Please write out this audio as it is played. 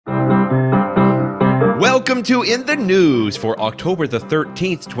Welcome to In the News for October the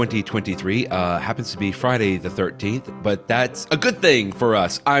 13th, 2023. Happens to be Friday the 13th, but that's a good thing for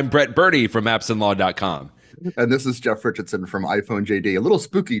us. I'm Brett Birdie from appsandlaw.com. And this is Jeff Richardson from iPhone JD. A little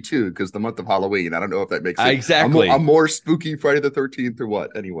spooky, too, because the month of Halloween. I don't know if that makes it exactly a more spooky Friday the 13th or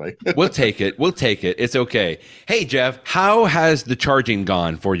what. Anyway. We'll take it. We'll take it. It's okay. Hey, Jeff, how has the charging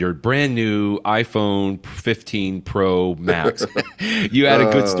gone for your brand new iPhone 15 Pro Max? You had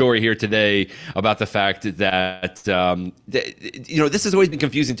a good story here today about the fact that, this has always been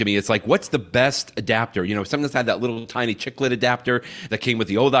confusing to me. It's like, what's the best adapter? Sometimes had that little tiny chiclet adapter that came with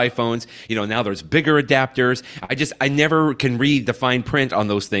the old iPhones. Now there's bigger adapters. I never can read the fine print on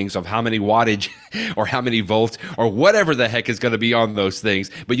those things of how many wattage or how many volts or whatever the heck is going to be on those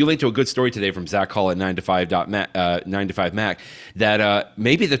things. But you linked to a good story today from Zac Hall at 9to5Mac that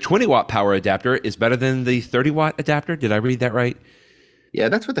maybe the 20-watt power adapter is better than the 30-watt adapter. Did I read that right? Yeah,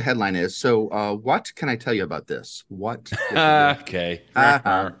 that's what the headline is. So what can I tell you about this? What? Okay.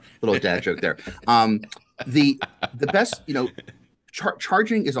 Little dad joke there. The best,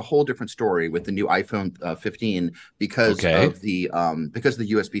 charging is a whole different story with the new iPhone 15 because of the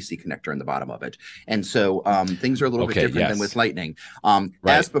USB-C connector in the bottom of it, and so things are a little bit different than with Lightning.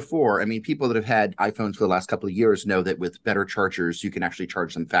 As before, people that have had iPhones for the last couple of years know that with better chargers, you can actually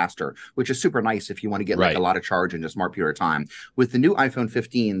charge them faster, which is super nice if you want to get like a lot of charge in a smart period of time. With the new iPhone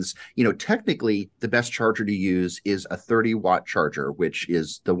 15s, technically the best charger to use is a 30-watt charger, which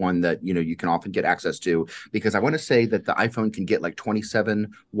is the one that you can often get access to, because I want to say that the iPhone can get like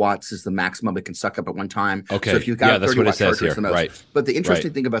 27 watts is the maximum it can suck up at one time. Okay. So if you've got 30-watt chargers, the most. Right. But the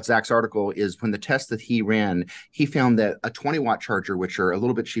interesting thing about Zach's article is when the test that he ran, he found that a 20-watt charger, which are a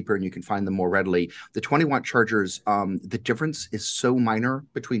little bit cheaper and you can find them more readily, the 20-watt chargers, the difference is so minor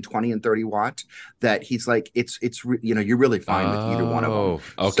between 20 and 30 watt that he's like, you're really fine with either one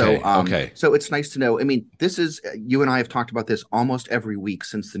of them. Okay. So it's nice to know. This is, you and I have talked about this almost every week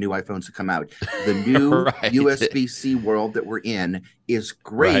since the new iPhones have come out. The new USB-C world that we're in is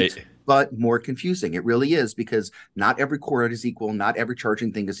great, but more confusing. It really is, because not every cord is equal, not every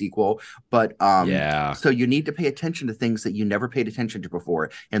charging thing is equal, but so you need to pay attention to things that you never paid attention to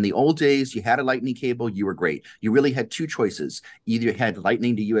before. In the old days, you had a Lightning cable, you were great. You really had two choices. Either you had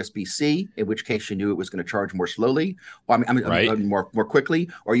Lightning to USB-C, in which case you knew it was going to charge more slowly, more quickly,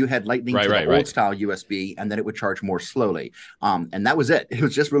 or you had Lightning to the old style USB, and then it would charge more slowly. And that was it. It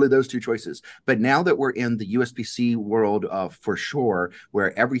was just really those two choices. But now that we're in the USB-C world, for sure,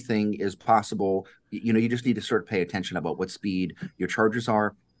 where everything is possible, you just need to sort of pay attention about what speed your chargers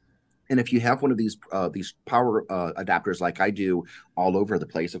are. And if you have one of these power adapters like I do all over the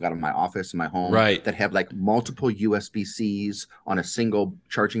place, I've got them in my office and my home that have like multiple USB-Cs on a single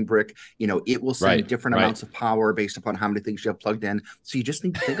charging brick, it will send different amounts of power based upon how many things you have plugged in. So you just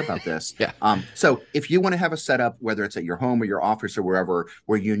need to think about this. So if you want to have a setup, whether it's at your home or your office or wherever,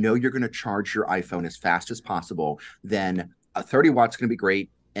 where you're going to charge your iPhone as fast as possible, then a 30 watts is going to be great.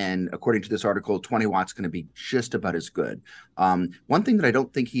 And according to this article, 20 watts is going to be just about as good. One thing that I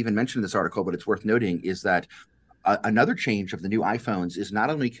don't think he even mentioned in this article, but it's worth noting, is that another change of the new iPhones is not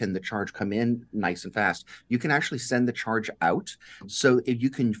only can the charge come in nice and fast, you can actually send the charge out. So if you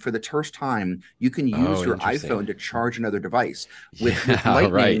can, for the first time, you can use your iPhone to charge another device. With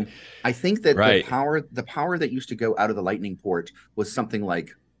Lightning, I think that the power that used to go out of the Lightning port was something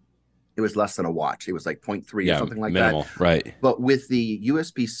like, it was less than a watt. It was like 0.3 or something like minimal, that. Right. But with the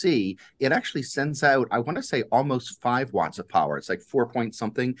USB-C, it actually sends out, I want to say, almost 5 watts of power. It's like 4 point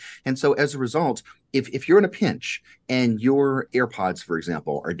something. And so as a result, if you're in a pinch and your AirPods, for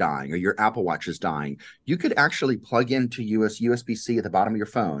example, are dying, or your Apple Watch is dying, you could actually plug into USB-C at the bottom of your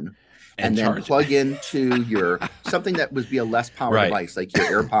phone and then plug into your something that would be a less power device, like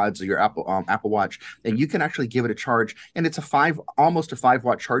your AirPods or your Apple Watch, and you can actually give it a charge. And it's almost a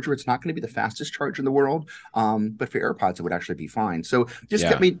 5-watt charger. It's not going to be the fastest charger in the world, but for AirPods it would actually be fine. So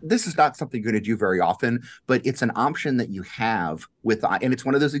this is not something you're going to do very often, but it's an option that you have and it's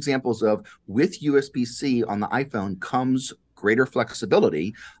one of those examples of, with USB-C on the iPhone comes greater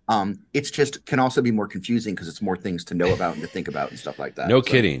flexibility. It's just can also be more confusing because it's more things to know about and to think about and stuff like that. No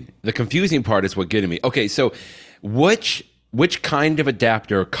kidding. The confusing part is what getting me. Okay, so which kind of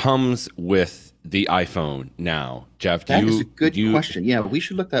adapter comes with the iPhone now, Jeff? That is a good question. Yeah, we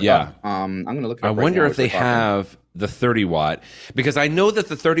should look that up. I'm going to look it up. I wonder if they have the 30 watt, because I know that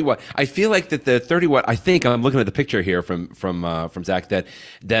the 30 watt, I feel like that the 30 watt, I think I'm looking at the picture here from Zach,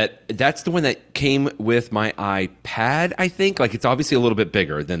 that's the one that came with my iPad, I think. Like, it's obviously a little bit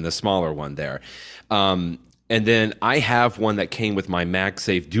bigger than the smaller one there. And then I have one that came with my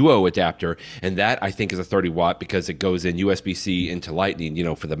MagSafe Duo adapter, and that I think is a 30 watt because it goes in USB-C into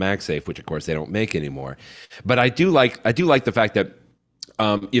Lightning, for the MagSafe, which of course they don't make anymore. But I do like the fact that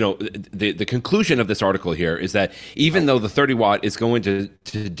the conclusion of this article here is that even though the 30 watt is going to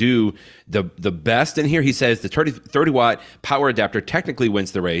do the best in here, he says the 30 watt power adapter technically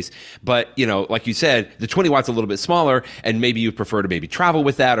wins the race. But, like you said, the 20 watts a little bit smaller, and maybe you prefer to maybe travel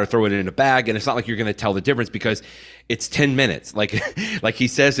with that or throw it in a bag. And it's not like you're going to tell the difference because it's 10 minutes. Like he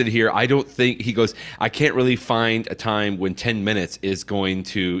says it here, I don't think, he goes, I can't really find a time when 10 minutes is going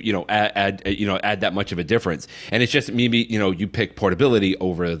to, add that much of a difference. And it's just maybe, you pick portability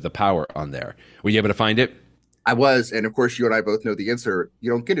over the power on there. Were you able to find it? I was, and of course, you and I both know the answer.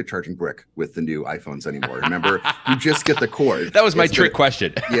 You don't get a charging brick with the new iPhones anymore. Remember, you just get the cord. That was my trick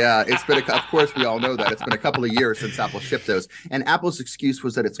question. Yeah, it's been, of course, we all know that. It's been a couple of years since Apple shipped those. And Apple's excuse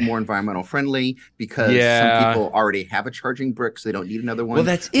was that it's more environmental friendly because some people already have a charging brick, so they don't need another one. Well,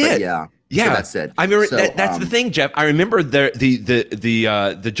 that's it. But yeah. Yeah, so that's it. I remember that's the thing, Jeff. I remember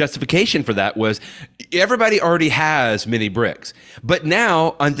the justification for that was everybody already has mini bricks, but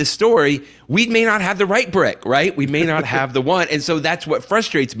now on this story, we may not have the right brick, right? We may not have the one, and so that's what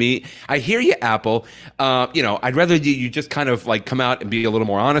frustrates me. I hear you, Apple. I'd rather you just kind of like come out and be a little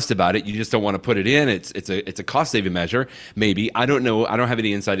more honest about it. You just don't want to put it in. It's a cost saving measure, maybe. I don't know. I don't have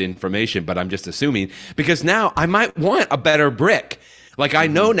any inside information, but I'm just assuming because now I might want a better brick. Like I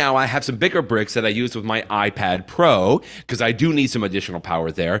know now I have some bigger bricks that I use with my iPad Pro because I do need some additional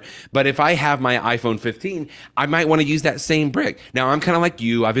power there. But if I have my iPhone 15, I might want to use that same brick. Now I'm kind of like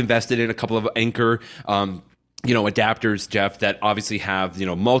you. I've invested in a couple of Anchor adapters, Jeff, that obviously have,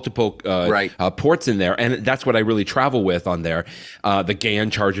 multiple ports in there. And that's what I really travel with on there, the GAN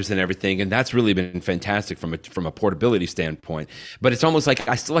chargers and everything. And that's really been fantastic from a portability standpoint. But it's almost like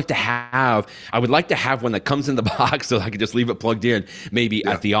I would like to have one that comes in the box so I can just leave it plugged in, maybe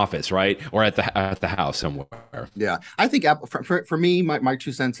at the office, right? Or at the house somewhere. Yeah. I think Apple, for me, my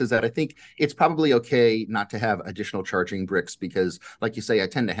 2 cents is that I think it's probably okay not to have additional charging bricks because, like you say, I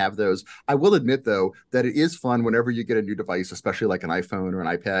tend to have those. I will admit, though, that it is fun whenever you get a new device, especially like an iPhone or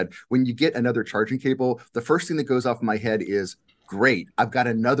an iPad, when you get another charging cable, the first thing that goes off in my head is, great, I've got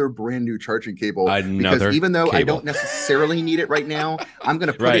another brand new charging cable. Because even though I don't necessarily need it right now, I'm going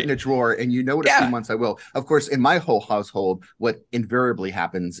to put it in a drawer, and what a few months I will. Of course, in my whole household, what invariably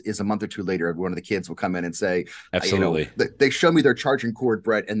happens is a month or two later, one of the kids will come in and say, absolutely. They show me their charging cord,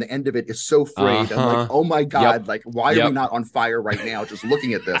 Brett, and the end of it is so frayed. I'm like, oh my God, like, why are we not on fire right now just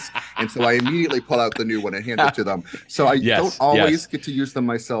looking at this? And so I immediately pull out the new one and hand it to them. So I don't always get to use them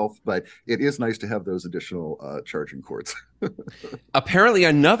myself, but it is nice to have those additional charging cords. Apparently,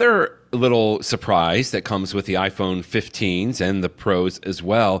 another little surprise that comes with the iPhone 15s and the Pros as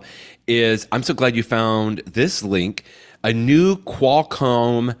well is, I'm so glad you found this link, a new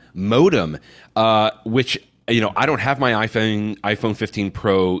Qualcomm modem, which I don't have my iPhone 15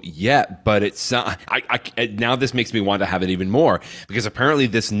 Pro yet, but it's now this makes me want to have it even more because apparently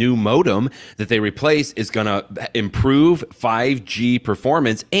this new modem that they replace is going to improve 5G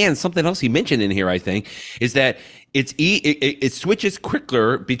performance. And something else he mentioned in here, I think, is that it switches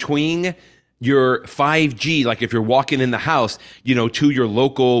quicker between your 5G, like if you're walking in the house, to your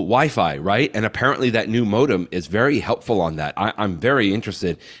local Wi-Fi, right? And apparently that new modem is very helpful on that. I'm very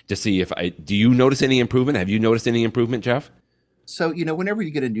interested to see do you notice any improvement? Have you noticed any improvement, Jeff? So, whenever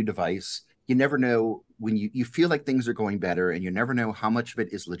you get a new device, you never know when you feel like things are going better, and you never know how much of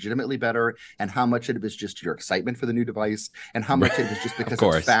it is legitimately better and how much of it is just your excitement for the new device and how much of it is just because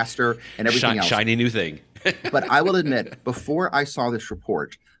it's faster and everything else. Shiny new thing. But I will admit, before I saw this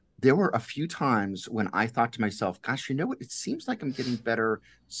report, there were a few times when I thought to myself, gosh, you know what? It seems like I'm getting better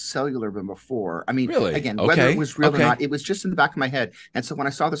cellular than before. I mean, really? Again, whether it was real or not, it was just in the back of my head. And so when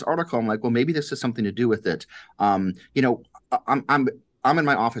I saw this article, I'm like, well, maybe this has something to do with it. I'm in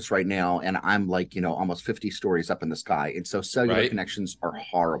my office right now, and I'm like, almost 50 stories up in the sky. And so cellular connections are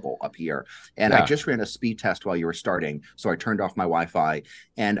horrible up here. And I just ran a speed test while you were starting. So I turned off my Wi-Fi,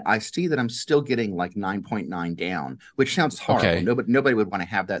 and I see that I'm still getting like 9.9 down, which sounds horrible. Okay. Nobody would want to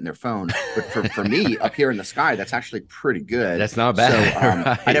have that in their phone. But for me up here in the sky, that's actually pretty good. That's not bad.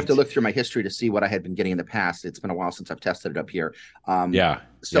 So I'd have to look through my history to see what I had been getting in the past. It's been a while since I've tested it up here.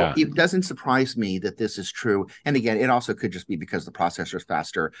 So it doesn't surprise me that this is true. And again, it also could just be because the processor is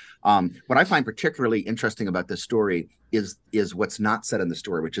faster. What I find particularly interesting about this story is what's not said in the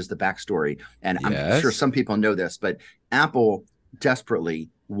story, which is the backstory. And I'm sure some people know this, but Apple desperately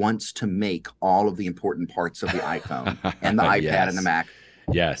wants to make all of the important parts of the iPhone and the iPad and the Mac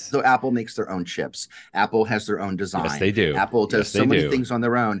Yes. So Apple makes their own chips. Apple has their own Yes, design. they do. Apple does Yes, they so many do. things on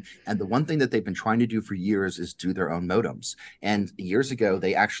their own. And the one thing that they've been trying to do for years is do their own modems. And years ago,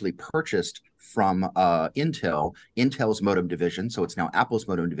 they actually purchased from Intel's modem division. So it's now Apple's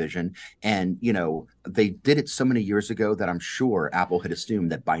modem division. And, they did it so many years ago that I'm sure Apple had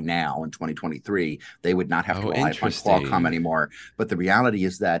assumed that by now in 2023, they would not have to Oh, rely upon Qualcomm interesting. anymore. But the reality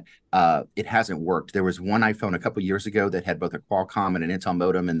is that it hasn't worked. There was one iPhone a couple years ago that had both a Qualcomm and an Intel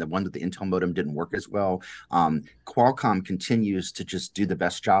modem, and the one that the Intel modem didn't work as well. Qualcomm continues to just do the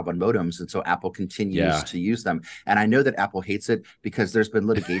best job on modems, and so Apple continues Yeah. to use them. And I know that Apple hates it because there's been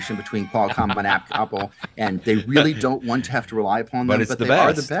litigation between Qualcomm and Apple, and they really don't want to have to rely upon But them, it's but the they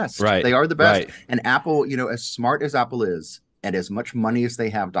are the best. best. Right. They are the best. Right. And Apple, as smart as Apple is, and as much money as they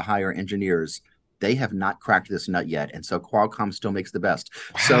have to hire engineers, they have not cracked this nut yet, and so Qualcomm still makes the best.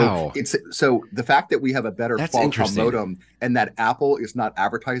 So Wow. so the fact that we have a better That's Qualcomm interesting. modem and that Apple is not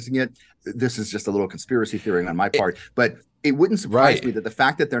advertising it, this is just a little conspiracy theory on my part. But it wouldn't surprise me Right. that the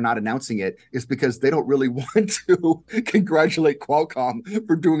fact that they're not announcing it is because they don't really want to congratulate Qualcomm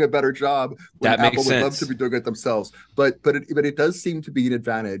for doing a better job when That Apple makes would love to sense. be doing it themselves. But it does seem to be an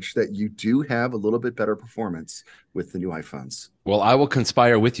advantage that you do have a little bit better performance with the new iPhones. Well, I will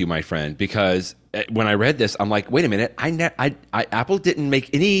conspire with you, my friend, because when I read this, I'm like, wait a minute. Apple didn't make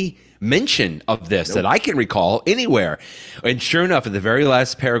any mention of this that Nope. I can recall anywhere. And sure enough, in the very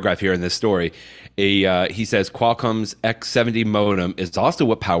last paragraph here in this story, he says Qualcomm's X70 modem is also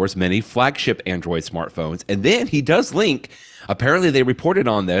what powers many flagship Android smartphones. And then he does link, apparently they reported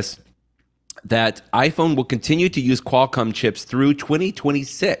on this, that iPhone will continue to use Qualcomm chips through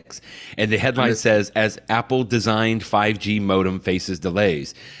 2026. And the headline says, as Apple designed 5G modem faces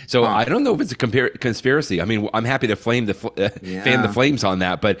delays. So I don't know if it's a conspiracy. I mean, I'm happy to fan the flames on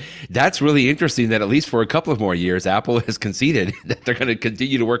that. But that's really interesting that at least for a couple of more years, Apple has conceded that they're going to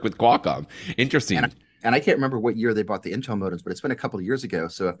continue to work with Qualcomm. Interesting. And I can't remember what year they bought the Intel modems, but it's been a couple of years ago.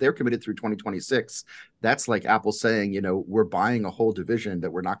 So if they're committed through 2026, that's like Apple saying, we're buying a whole division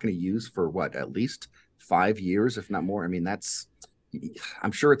that we're not going to use for what, at least 5 years, if not more. I mean,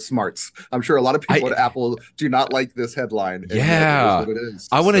 I'm sure it's smarts. I'm sure a lot of people at Apple do not like this headline. And yeah, it is what it is.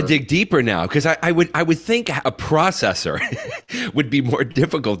 I want to dig deeper now because I would think a processor would be more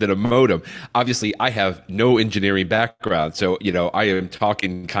difficult than a modem. Obviously, I have no engineering background, so I am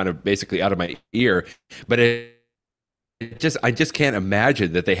talking kind of basically out of my ear. But I just can't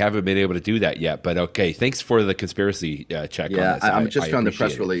imagine that they haven't been able to do that yet. But okay, thanks for the conspiracy check on this. I'm just on the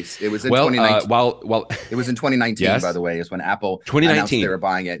press release. It was in well, 2019. It was in 2019, yes? By the way, is when Apple 2019 announced they were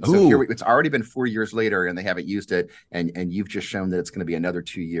buying it. So it's already been 4 years later, and they haven't used it. And you've just shown that it's going to be another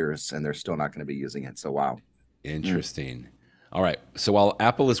 2 years, and they're still not going to be using it. So wow, interesting. All right. So while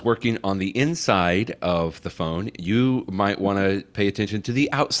Apple is working on the inside of the phone, you might want to pay attention to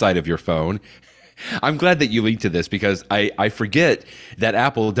the outside of your phone. I'm glad that you linked to this because I forget that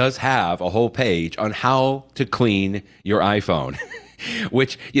Apple does have a whole page on how to clean your iPhone.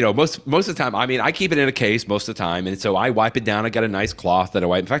 Which, most of the time, I mean, I keep it in a case most of the time. And so I wipe it down. I got a nice cloth that I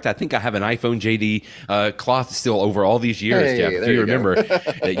wipe. In fact, I think I have an iPhone JD cloth still over all these years, Jeff. If you remember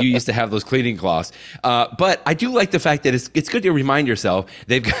that you used to have those cleaning cloths. But I do like the fact that it's good to remind yourself.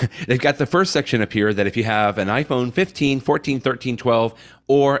 They've got the first section up here that if you have an iPhone 15, 14, 13, 12,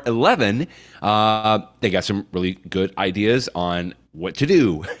 or 11, they got some really good ideas on what to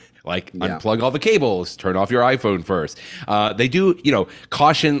do. Like unplug all the cables, turn off your iPhone first. They do,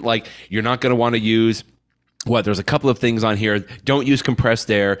 caution, like you're not going to want to use there's a couple of things on here. Don't use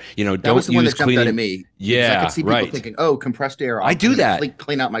compressed air. Don't that was the one use that jumped cleaning. out at me. Yeah, I could see people thinking, "Oh, compressed air." I do that.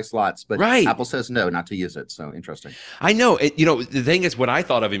 Clean out my slots, but Apple says no, not to use it. So interesting. I know. The thing is, what I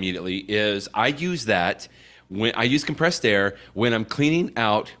thought of immediately is I use that when I use compressed air when I'm cleaning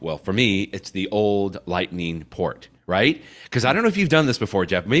out. Well, for me, it's the old Lightning port. Right? Because I don't know if you've done this before,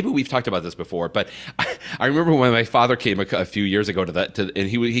 Jeff. Maybe we've talked about this before, but I remember when my father came a few years ago and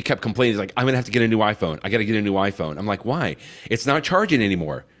he kept complaining. He's like, "I'm gonna have to get a new iPhone. I got to get a new iPhone." I'm like, "Why? It's not charging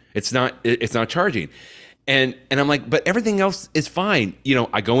anymore. It's not charging." And I'm like, "But everything else is fine."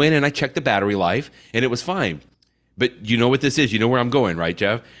 I go in and I check the battery life, and it was fine. But you know what this is? You know where I'm going, right,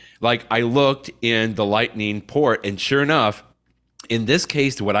 Jeff? Like I looked in the Lightning port, and sure enough. In this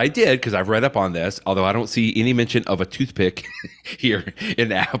case, what I did, because I've read up on this, although I don't see any mention of a toothpick here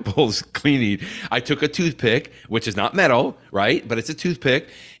in Apple's cleaning, I took a toothpick, which is not metal, right? But it's a toothpick,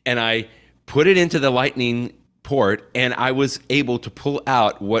 and I put it into the Lightning port, and I was able to pull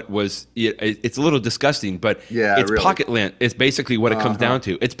out what was, it's a little disgusting, but it's really pocket lint. It's basically what it comes down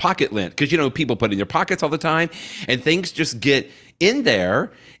to. It's pocket lint, because, people put it in their pockets all the time, and things just get in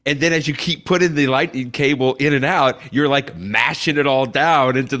there. And then as you keep putting the lightning cable in and out, you're like mashing it all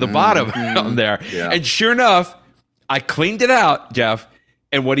down into the bottom on there. Yeah. And sure enough, I cleaned it out, Jeff.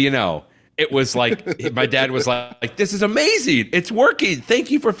 And what do you know? It was like, my dad was like, this is amazing. It's working.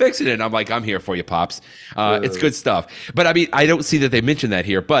 Thank you for fixing it. And I'm like, I'm here for you, Pops. It's good stuff. But I mean, I don't see that they mentioned that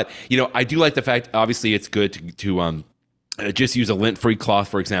here. But, you know, I do like the fact, obviously, it's good to just use a lint-free cloth,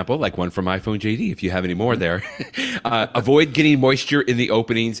 for example, like one from iPhone JD, if you have any more there. Avoid getting moisture in the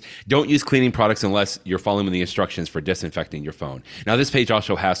openings. Don't use cleaning products unless you're following the instructions for disinfecting your phone. Now, this page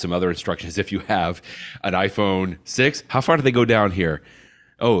also has some other instructions. If you have an iPhone 6, how far do they go down here?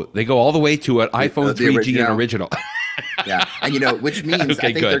 Oh, they go all the way to an iPhone 3G and original. Yeah, and which means okay,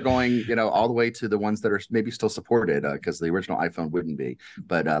 I think they're going, all the way to the ones that are maybe still supported because the original iPhone wouldn't be.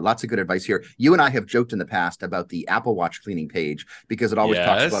 But lots of good advice here. You and I have joked in the past about the Apple Watch cleaning page because it always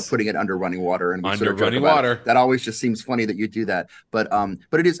talks about putting it under running water and under running water. That always just seems funny that you do that. But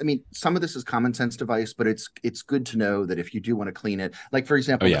it is. I mean, some of this is common sense advice, but it's good to know that if you do want to clean it, like for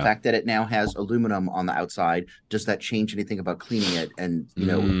example, the fact that it now has aluminum on the outside, does that change anything about cleaning it? And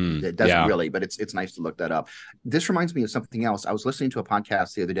it doesn't really. But it's nice to look that up. This reminds me of something else. I was listening to a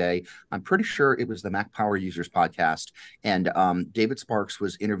podcast the other day. I'm pretty sure it was the Mac Power Users podcast, and David Sparks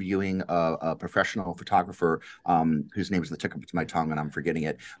was interviewing a professional photographer whose name is on the tip of my tongue, and I'm forgetting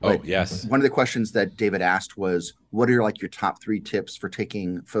it. But yes. One of the questions that David asked was, what are your top 3 tips for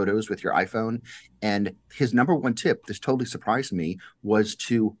taking photos with your iPhone? And his number one tip, this totally surprised me, was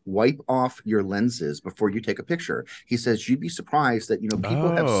to wipe off your lenses before you take a picture. He says, you'd be surprised that,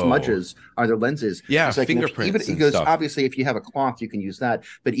 people have smudges on their lenses. Yeah, like, fingerprints. He goes, obviously, if you have a cloth, you can use that.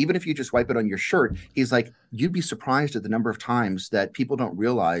 But even if you just wipe it on your shirt, he's like, you'd be surprised at the number of times that people don't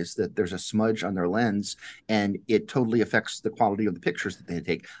realize that there's a smudge on their lens and it totally affects the quality of the pictures that they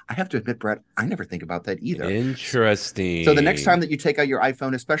take. I have to admit, Brett, I never think about that either. Interesting. So the next time that you take out your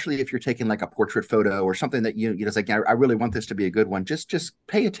iPhone, especially if you're taking like a portrait photo or something that it's like, I really want this to be a good one, just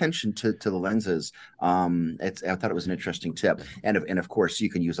pay attention to the lenses. I thought it was an interesting tip. And of course, you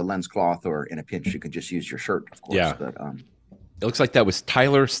can use a lens cloth, or in a pinch, you can just use your shirt, of course. Yeah. But, it looks like that was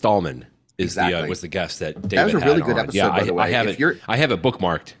Tyler Stallman was the guest that David had. That was a really good episode, by the way. I have it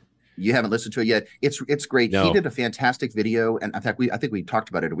bookmarked. You haven't listened to it yet. It's great. No. He did a fantastic video, and in fact, I think we talked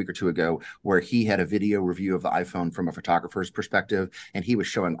about it a week or two ago, where he had a video review of the iPhone from a photographer's perspective, and he was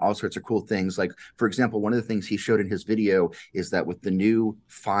showing all sorts of cool things. Like, for example, one of the things he showed in his video is that with the new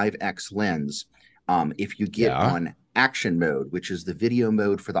 5X lens, if you get on action mode, which is the video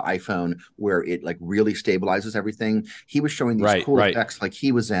mode for the iPhone, where it like really stabilizes everything. He was showing these cool effects. Like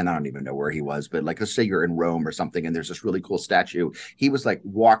he was in, I don't even know where he was, but like, let's say you're in Rome or something, and there's this really cool statue. He was like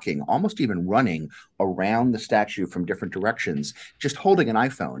walking, almost even running around the statue from different directions, just holding an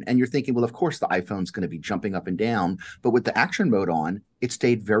iPhone. And you're thinking, well, of course the iPhone's going to be jumping up and down, but with the action mode on, it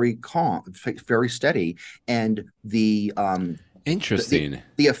stayed very calm, very steady. And the interesting.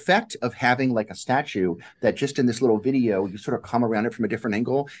 The effect of having like a statue that just in this little video, you sort of come around it from a different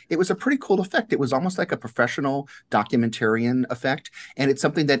angle. It was a pretty cool effect. It was almost like a professional documentarian effect. And it's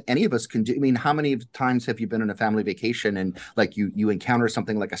something that any of us can do. I mean, how many times have you been on a family vacation and like you encounter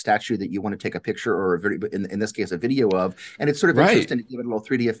something like a statue that you want to take a picture or a video, in this case, a video of, and it's sort of interesting to give it a little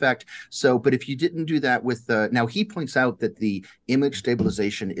 3D effect. So, but if you didn't do that with now he points out that the image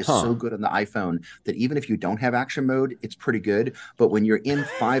stabilization is so good on the iPhone that even if you don't have action mode, it's pretty good. But when you're in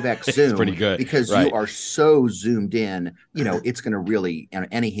 5X zoom, pretty good. Because you are so zoomed in, it's going to really, and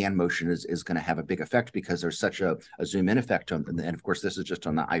any hand motion is going to have a big effect because there's such a zoom in effect. And of course, this is just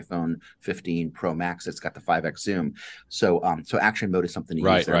on the iPhone 15 Pro Max. It's got the 5X zoom. So action mode is something to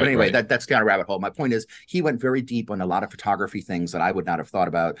use there. But anyway, that's down a rabbit hole. My point is he went very deep on a lot of photography things that I would not have thought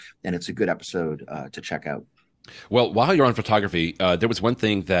about. And it's a good episode to check out. Well, while you're on photography, there was one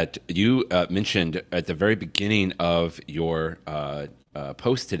thing that you mentioned at the very beginning of your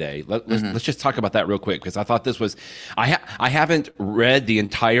post today. Let's just talk about that real quick, because I thought this was, I haven't read the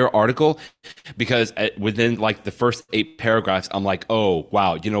entire article because within like the first 8 paragraphs, I'm like, oh,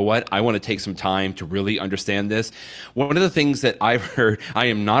 wow, you know what? I want to take some time to really understand this. One of the things that I've heard, I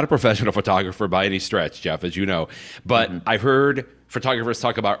am not a professional photographer by any stretch, Jeff, as you know, but I've heard photographers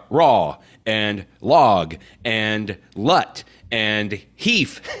talk about RAW and log and LUT and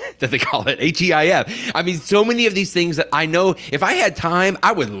HEIF, that they call it, HEIF. I mean, so many of these things that I know, if I had time,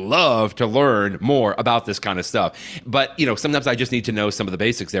 I would love to learn more about this kind of stuff. But, sometimes I just need to know some of the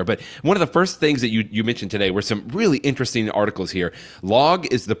basics there. But one of the first things that you mentioned today were some really interesting articles here.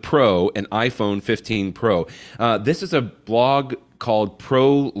 Log is the Pro and iPhone 15 Pro. This is a blog called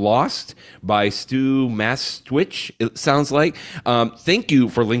Prolost by Stu Maschwitz, it sounds like. Thank you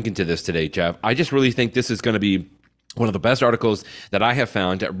for linking to this today, Jeff. I just really think this is going to be one of the best articles that I have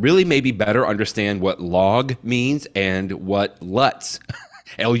found that really made me better understand what log means and what LUTs,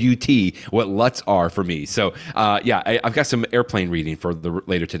 LUT, what LUTs are for me. So, I've got some airplane reading for the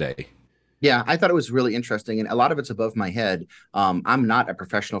later today. Yeah, I thought it was really interesting, and a lot of it's above my head. I'm not a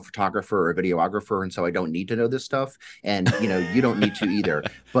professional photographer or videographer, and so I don't need to know this stuff. And you don't need to either.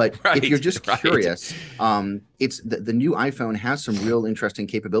 But if you're just curious, it's the new iPhone has some real interesting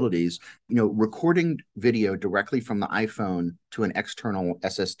capabilities. Recording video directly from the iPhone to an external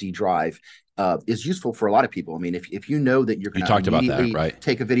SSD drive is useful for a lot of people. I mean, if you know that you're going to immediately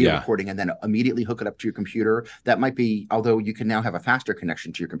take a video recording and then immediately hook it up to your computer, that might be, although you can now have a faster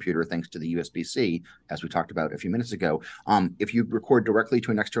connection to your computer thanks to the USB-C, as we talked about a few minutes ago. If you record directly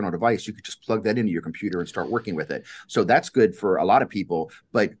to an external device, you could just plug that into your computer and start working with it. So that's good for a lot of people.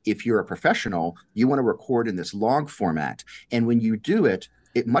 But if you're a professional, you want to record in this log format. And when you do it,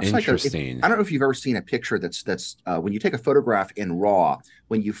 much like I don't know if you've ever seen a picture that's when you take a photograph in RAW,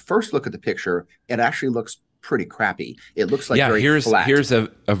 when you first look at the picture, it actually looks pretty crappy. It looks like very flat. Here's a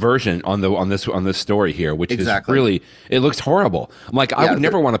version on this story here, which is really, it looks horrible. I'm like, I would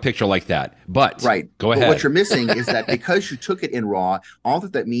never want a picture like that. But go ahead. But what you're missing is that because you took it in RAW, all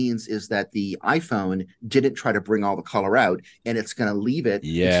that means is that the iPhone didn't try to bring all the color out, and it's going to leave it.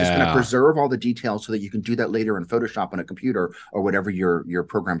 Yeah. It's just going to preserve all the details so that you can do that later in Photoshop on a computer or whatever your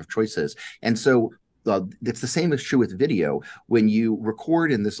program of choice is. And so it's the same is true with video. When you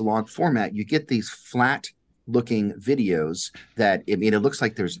record in this log format, you get these flat looking videos that it looks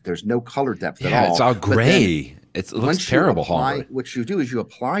like there's no color depth at all. It's all gray. It looks terrible. What you do is you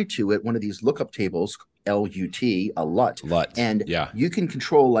apply to it one of these lookup tables, LUT, a LUT. And you can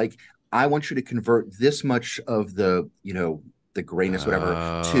control, like, I want you to convert this much of the the grayness,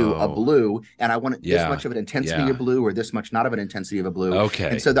 whatever, to a blue, and I want this much of an intensity of blue, or this much not of an intensity of a blue. Okay.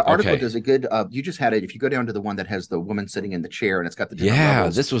 And so the article does a good. You just had it. If you go down to the one that has the woman sitting in the chair, and it's got the different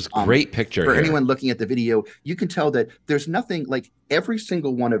levels, this was great picture. For anyone looking at the video, you can tell that there's nothing like every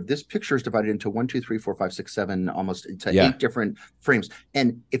single one of this picture is divided into 1, 2, 3, 4, 5, 6, 7, almost into 8 different frames.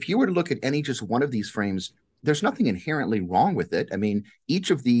 And if you were to look at any just one of these frames, there's nothing inherently wrong with it. I mean, each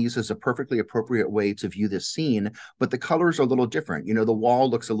of these is a perfectly appropriate way to view this scene, but the colors are a little different. The wall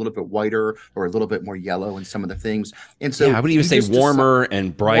looks a little bit whiter or a little bit more yellow in some of the things. And so I would even say warmer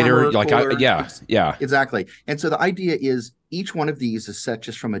and brighter. Exactly. And so the idea is each one of these is set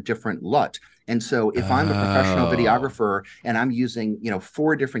just from a different LUT. And so if I'm a professional videographer and I'm using,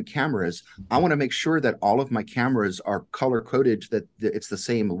 4 different cameras, I want to make sure that all of my cameras are color coded, that it's the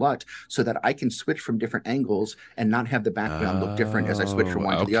same LUT, so that I can switch from different angles and not have the background look different as I switch from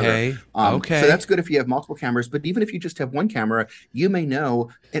one to the other. So that's good if you have multiple cameras. But even if you just have one camera, you may know,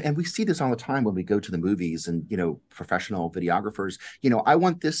 and we see this all the time when we go to the movies and, professional videographers, I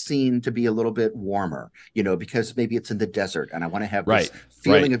want this scene to be a little bit warmer, because maybe it's in the desert and I want to have this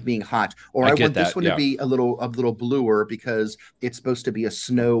feeling of being hot, or I want this one to be a little bluer because it's supposed to be a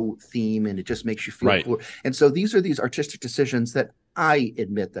snow theme and it just makes you feel cool. And so these are these artistic decisions that I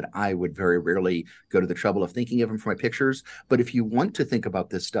admit that I would very rarely go to the trouble of thinking of them for my pictures. But if you want to think about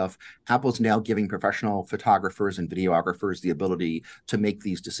this stuff, Apple's now giving professional photographers and videographers the ability to make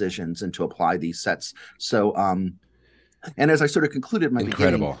these decisions and to apply these sets. So, and as I sort of concluded my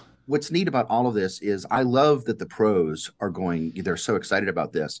beginning, what's neat about all of this is I love that the pros are they're so excited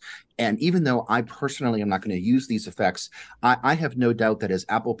about this. And even though I personally am not going to use these effects, I have no doubt that as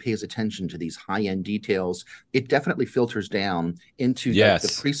Apple pays attention to these high-end details, it definitely filters down into the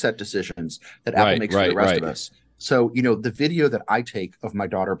preset decisions that Apple makes for the rest of us. So, the video that I take of my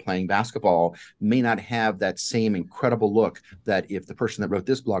daughter playing basketball may not have that same incredible look that if the person that wrote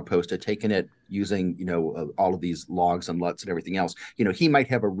this blog post had taken it using, all of these logs and LUTs and everything else, he might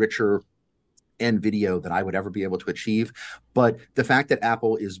have a richer end video than I would ever be able to achieve. But the fact that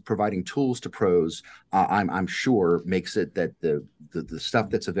Apple is providing tools to pros, I'm sure makes it that the stuff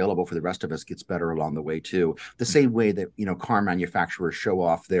that's available for the rest of us gets better along the way too. The same way that car manufacturers show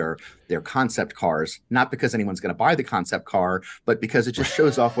off their concept cars, not because anyone's going to buy the concept car, but because it just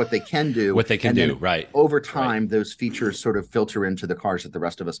shows off what they can do. Over time, those features sort of filter into the cars that the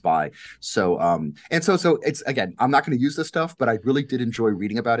rest of us buy. So so it's, again, I'm not going to use this stuff, but I really did enjoy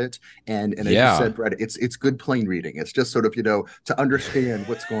reading about it. And as you said, Brett, it's good plain reading. It's just sort of to understand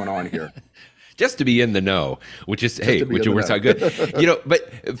what's going on here. Just to be in the know, which works out good.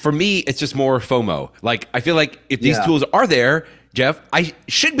 But for me, it's just more FOMO. Like, I feel like if these tools are there, Jeff, I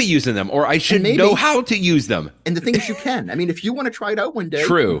should be using them, or I should know how to use them. And the thing is, you can. I mean, if you want to try it out one day,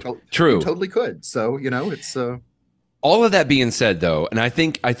 true, you totally could. So, it's All of that being said, though, and I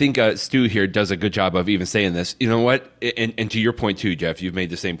think Stu here does a good job of even saying this. You know what? And to your point too, Jeff, you've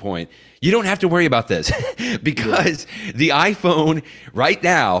made the same point. You don't have to worry about this because the iPhone right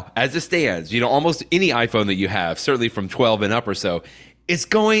now, as it stands, almost any iPhone that you have, certainly from 12 and up or so, it's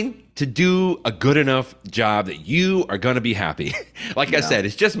going to do a good enough job that you are going to be happy. Like I said,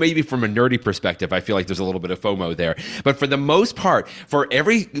 it's just maybe from a nerdy perspective, I feel like there's a little bit of FOMO there. But for the most part,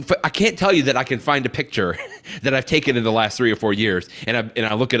 I can't tell you that I can find a picture that I've taken in the last 3 or 4 years, and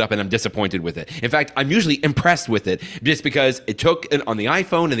I look it up and I'm disappointed with it. In fact, I'm usually impressed with it just because it took on the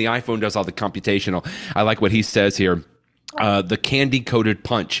iPhone, and the iPhone does all the computational. I like what he says here. The candy-coated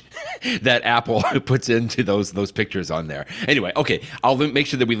punch that Apple puts into those pictures on there. Anyway, okay, I'll make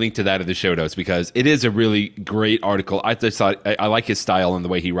sure that we link to that in the show notes because it is a really great article. I just thought I like his style and the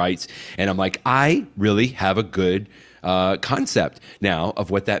way he writes, and I'm like, I really have a good concept now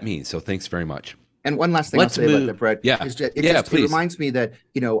of what that means. So thanks very much. And one last thing I'll say about that, Brett, yeah, is just, please. It reminds me that,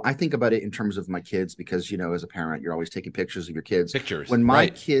 I think about it in terms of my kids because, as a parent, you're always taking pictures of your kids. When my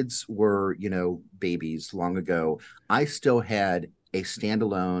kids were, babies long ago, I still had a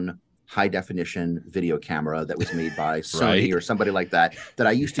standalone high definition video camera that was made by Sony or somebody like that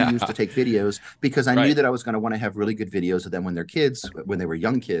I used to use to take videos because I knew that I was going to want to have really good videos of them when they're kids, when they were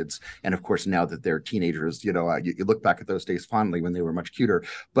young kids. And of course, now that they're teenagers, you look back at those days fondly when they were much cuter.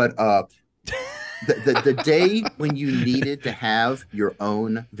 But the day when you needed to have your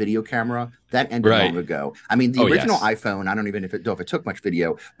own video camera, that ended long ago. I mean, the original iPhone, I don't even know if it took much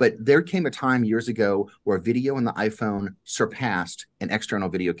video, but there came a time years ago where video in the iPhone surpassed an external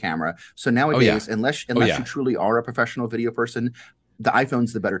video camera. So nowadays, unless you truly are a professional video person, the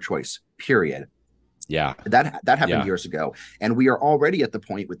iPhone's the better choice, period. Yeah. That happened years ago. And we are already at the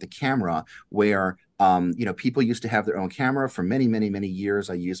point with the camera where people used to have their own camera for many, many, many years.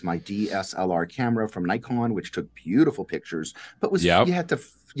 I used my DSLR camera from Nikon, which took beautiful pictures, but you had to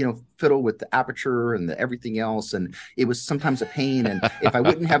fiddle with the aperture and the everything else, and it was sometimes a pain. And if I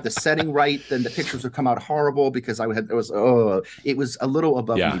wouldn't have the setting right, then the pictures would come out horrible because it was a little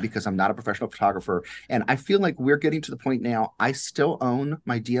above me because I'm not a professional photographer. And I feel like we're getting to the point now. I still own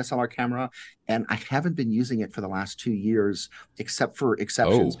my DSLR camera, and I haven't been using it for the last 2 years, except for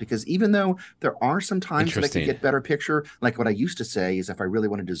exceptions. Because even though there are some times that I could get better picture, like what I used to say is if I really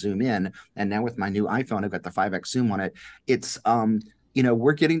wanted to zoom in, and now with my new iPhone, I've got the 5x zoom on it. It's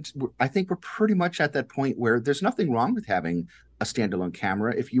I think we're pretty much at that point where there's nothing wrong with having a standalone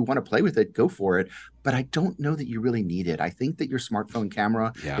camera. If you want to play with it, go for it. But I don't know that you really need it. I think that your smartphone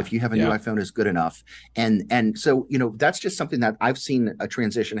camera, if you have a new iPhone, is good enough. And so, that's just something that I've seen a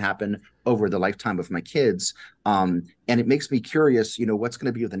transition happen over the lifetime of my kids. And it makes me curious, what's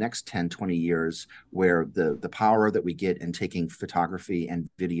going to be the next 10, 20 years where the power that we get in taking photography and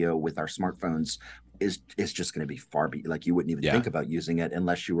video with our smartphones is just going to be like you wouldn't even think about using it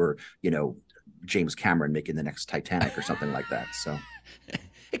unless you were, James Cameron making the next Titanic or something like that. So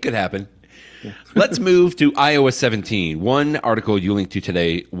it could happen. Yeah. Let's move to iOS 17. One article you linked to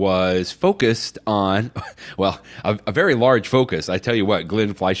today was focused on, a very large focus. I tell you what,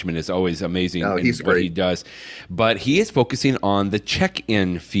 Glenn Fleishman is always amazing in what he does. But he is focusing on the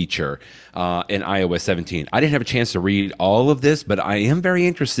check-in feature in iOS 17. I didn't have a chance to read all of this, but I am very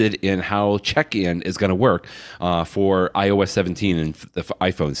interested in how check-in is going to work for iOS 17 and the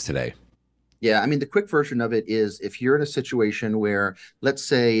iPhones today. Yeah, I mean, the quick version of it is if you're in a situation where, let's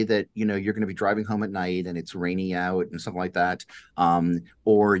say that, you're going to be driving home at night and it's rainy out and something like that,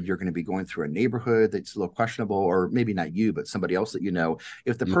 or you're going to be going through a neighborhood that's a little questionable, or maybe not you, but somebody else that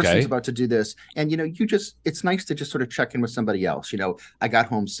if the person's about to do this and, it's nice to just sort of check in with somebody else. I got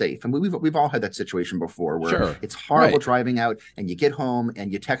home safe. And we've all had that situation before where it's horrible driving out and you get home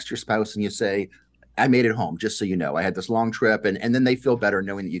and you text your spouse and you say, I made it home, just so you know. I had this long trip, and then they feel better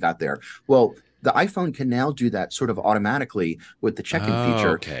knowing that you got there. Well, the iPhone can now do that sort of automatically with the check-in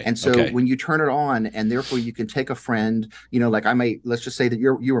feature. And so when you turn it on, and therefore you can take a friend, like let's just say that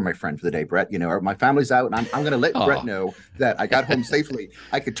you were my friend for the day, Brett, or my family's out and I'm going to let Brett know that I got home safely.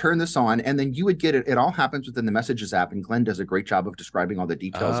 I could turn this on and then you would get it. It all happens within the Messages app, and Glenn does a great job of describing all the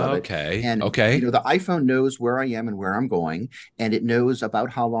details of it. And the iPhone knows where I am and where I'm going, and it knows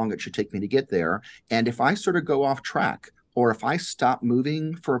about how long it should take me to get there. And if I sort of go off track, or if I stop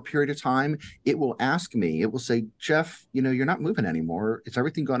moving for a period of time, it will ask me, it will say, Jeff, you're not moving anymore. Is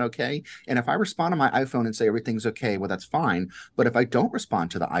everything going okay? And if I respond to my iPhone and say everything's okay, well, that's fine. But if I don't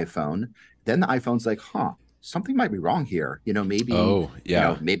respond to the iPhone, then the iPhone's like, something might be wrong here. Maybe, Oh,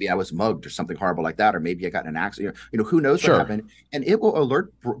 yeah. maybe I was mugged or something horrible like that, or maybe I got in an accident. Who knows what Sure. happened? And it will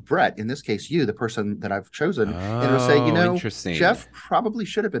alert Brett, in this case, you, the person that I've chosen, and it'll say, Oh, interesting. Jeff probably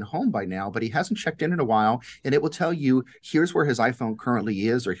should have been home by now, but he hasn't checked in a while. And it will tell you, here's where his iPhone currently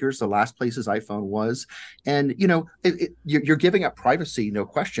is, or here's the last place his iPhone was. And, you're giving up privacy, no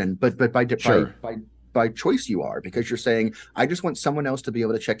question, but Sure. by choice you are, because you're saying, I just want someone else to be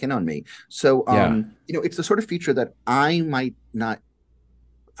able to check in on me. So Yeah. it's the sort of feature that I might not,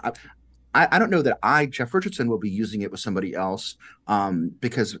 I don't know that Jeff Richardson, will be using it with somebody else,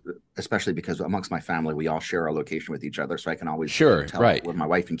 because especially because amongst my family we all share our location with each other, so I can always Sure. tell Right. where my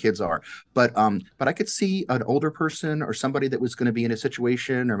wife and kids are. But I could see an older person or somebody that was going to be in a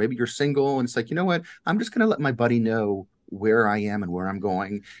situation, or maybe you're single and it's like, you know what, I'm just going to let my buddy know where I am and where I'm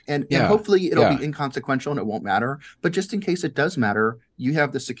going, and Yeah. hopefully it'll Yeah. be inconsequential and it won't matter. But just in case it does matter, you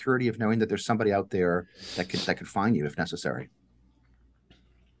have the security of knowing that there's somebody out there that could find you if necessary.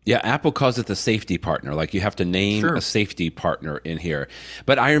 Yeah, Apple calls it the safety partner. Like you have to name a Sure. safety partner in here.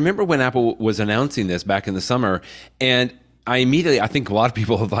 But I remember when Apple was announcing this back in the summer, and I think a lot of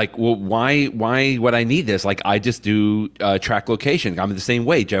people are like, well, why would I need this? Like, I just do track location. I'm the same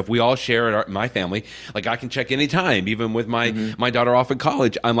way, Jeff. We all share it, my family. Like, I can check anytime, even with my daughter off at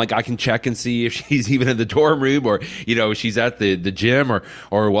college. I'm like, I can check and see if she's even in the dorm room, or she's at the gym,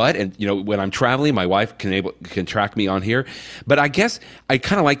 or what. And when I'm traveling, my wife can track me on here. But I guess I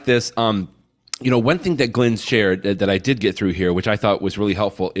kind of like this. One thing that Glenn shared that I did get through here, which I thought was really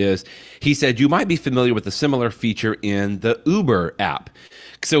helpful, is he said, you might be familiar with a similar feature in the Uber app.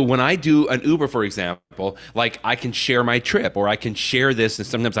 So when I do an Uber, for example, like I can share my trip, or I can share this, and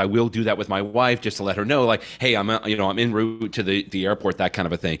sometimes I will do that with my wife just to let her know, like, hey, I'm en route to the airport, that kind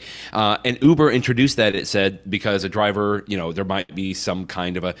of a thing. And Uber introduced that, it said, because a driver, there might be some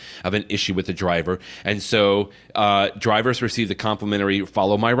kind of an issue with the driver, and so drivers receive the complimentary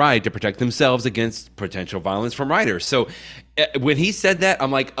follow my ride to protect themselves against potential violence from riders. So when he said that,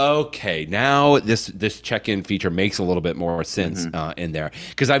 I'm like, okay, now this check-in feature makes a little bit more sense in there,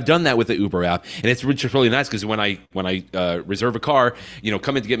 because I've done that with the Uber app, and it's just really nice, because when I reserve a car,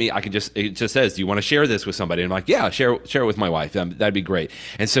 come in to get me, it just says, do you want to share this with somebody? And I'm like, yeah, share it with my wife. That'd be great.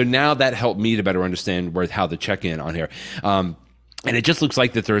 And so now that helped me to better understand how the check-in on here. And it just looks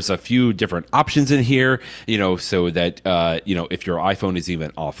like that there's a few different options in here, so that, if your iPhone is even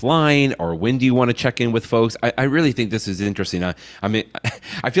offline, or when do you want to check in with folks. I really think this is interesting. I mean,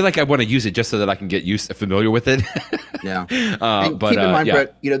 I feel like I want to use it just so that I can get familiar with it. Yeah. And But keep in mind, yeah.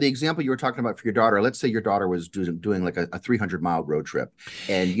 Brett, the example you were talking about for your daughter, let's say your daughter was doing like a 300-mile road trip.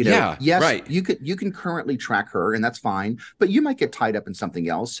 And, Yeah, yes, right. you can currently track her, and that's fine, but you might get tied up in something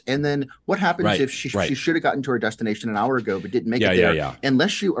else. And then what happens Right, if she right. should have gotten to her destination an hour ago, but didn't make it Yeah, there? yeah.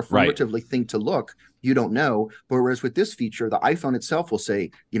 Unless you Right. affirmatively think to look, you don't know. But whereas with this feature, the iPhone itself will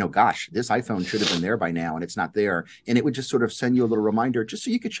say, gosh, this iPhone should have been there by now, and it's not there. And it would just sort of send you a little reminder just so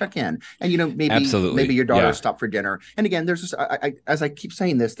you could check in. And, maybe Absolutely. your daughter Yeah. stopped for dinner. And again, there's this, as I keep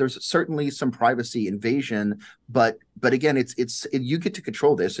saying this, there's certainly some privacy invasion, but again, you get to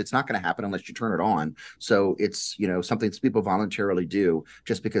control this. It's not going to happen unless you turn it on. So it's, something that people voluntarily do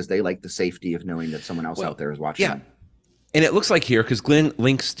just because they like the safety of knowing that someone else out there is watching Yeah. them. And it looks like here, because Glenn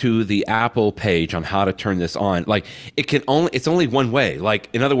links to the Apple page on how to turn this on, like it's only one way. Like,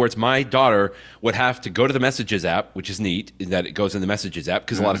 in other words, my daughter would have to go to the Messages app, which is neat that it goes in the Messages app,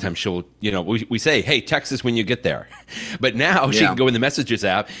 because a lot of times she'll, we say, hey, text us when you get there. But now she can go in the Messages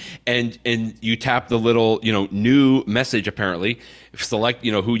app, and you tap the little, new message, apparently, select,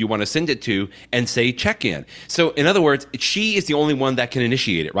 who you want to send it to, and say check in. So in other words, she is the only one that can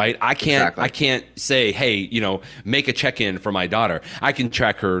initiate it, right? I can't say, hey, make a check in for my daughter. I can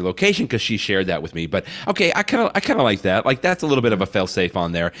track her location because she shared that with me. But okay, I kind of like that. Like, that's a little bit of a fail safe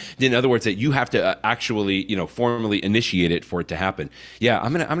on there. In other words, that you have to actually, formally initiate it for it to happen. Yeah,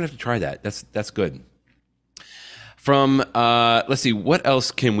 I'm gonna have to try that. That's good. From let's see, what else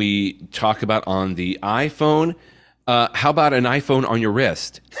can we talk about on the iPhone? How about an iPhone on your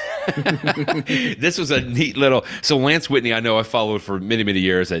wrist? This was a neat little. So Lance Whitney, I know I followed for many, many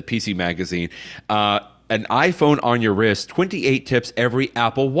years at PC Magazine. An iPhone on your wrist, 28 tips every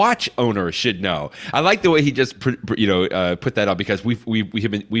Apple Watch owner should know. I like the way he just put that up, because we've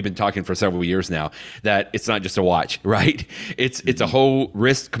been talking for several years now that it's not just a watch, right? It's a whole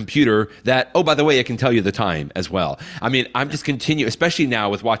wrist computer that, oh, by the way, it can tell you the time as well. I mean, I'm just continuing, especially now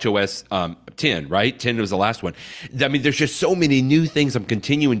with watchOS 10, right? 10 was the last one. I mean, there's just so many new things I'm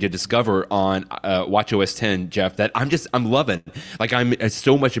continuing to discover on watchOS 10, Jeff, that I'm loving. Like, I'm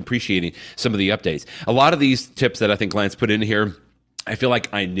so much appreciating some of the updates. A lot of these tips that I think Lance put in here, I feel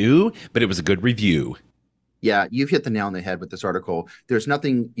like I knew, but it was a good review. Yeah, you've hit the nail on the head with this article. There's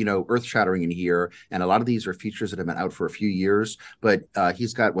nothing, earth-shattering in here, and a lot of these are features that have been out for a few years. But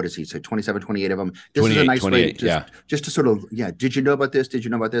he's got, what does he say, 27, 28 of them. This is a 28, nice way 28, yeah. just to sort of, yeah. Did you know about this? Did you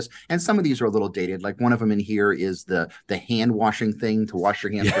know about this? And some of these are a little dated. Like one of them in here is the hand washing thing to wash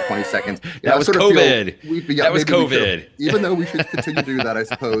your hands for 20 seconds. That was COVID. That was COVID. Even though we should continue to do that, I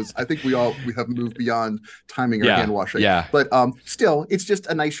suppose. I think we have moved beyond timing our hand washing. Yeah. But still, it's just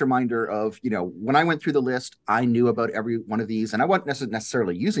a nice reminder of, when I went through the list, I knew about every one of these, and I wasn't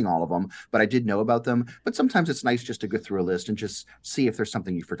necessarily using all of them, but I did know about them. But sometimes it's nice just to go through a list and just see if there's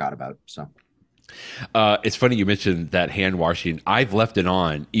something you forgot about. So it's funny you mentioned that hand washing. I've left it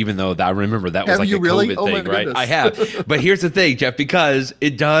on, even though I remember that was like a really? COVID thing, right? I have. But here's the thing, Jeff, because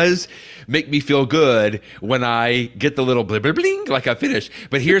it does make me feel good when I get the little bling, bling, bling, like I finished.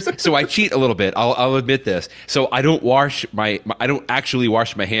 But so I cheat a little bit. I'll admit this. So I don't I don't actually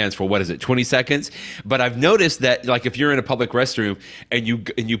wash my hands for, 20 seconds. But I've noticed that, like, if you're in a public restroom and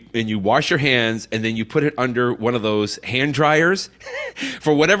you wash your hands and then you put it under one of those hand dryers,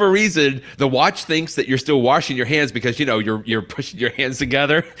 for whatever reason, the watch thinks that you're still washing your hands because you're pushing your hands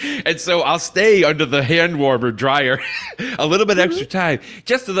together, and so I'll stay under the hand warmer dryer a little bit extra time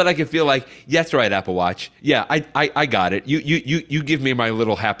just so that I can feel like, yeah, that's right, Apple Watch. Yeah, I got it. You give me my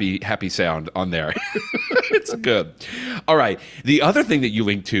little happy sound on there. It's good. All right. The other thing that you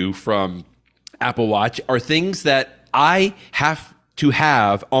linked to from Apple Watch are things that I have to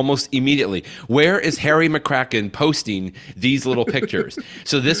have almost immediately. Where is Harry McCracken posting these little pictures?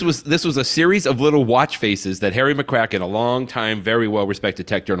 So this was a series of little watch faces that Harry McCracken, a long time, very well respected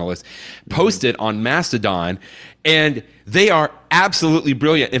tech journalist, posted on Mastodon, and they are absolutely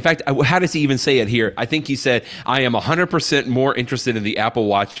brilliant. In fact, how does he even say it here? I think he said, I am 100% more interested in the Apple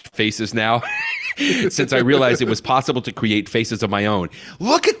Watch faces now since I realized it was possible to create faces of my own.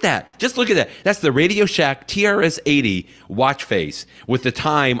 Look at that. Just look at that. That's the Radio Shack TRS-80 watch face with the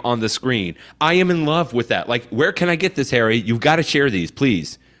time on the screen. I am in love with that. Like, where can I get this, Harry? You've got to share these,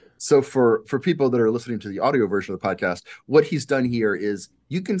 please. So for people that are listening to the audio version of the podcast, what he's done here is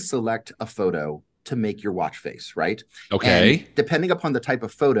you can select a photo to make your watch face, right? Okay. And depending upon the type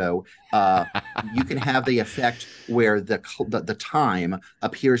of photo, you can have the effect where the time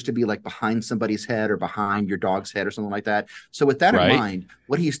appears to be like behind somebody's head or behind your dog's head or something like that. So with that in mind,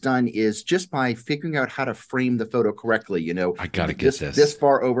 what he's done is just by figuring out how to frame the photo correctly, I gotta get this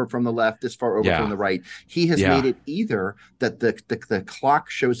far over from the left, this far over from the right. He has made it either that the clock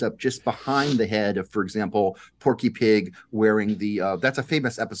shows up just behind the head of, for example, Porky Pig wearing the that's a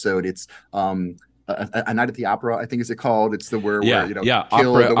famous episode. It's a Night at the Opera, I think is it called. It's the where kill the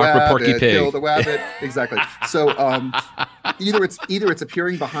opera Porky Pig. Kill the wabbit. Exactly. So either it's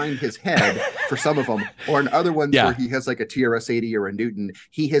appearing behind his head for some of them, or in other ones where he has like a TRS-80 or a Newton,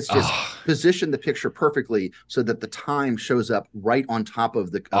 he has just positioned the picture perfectly so that the time shows up right on top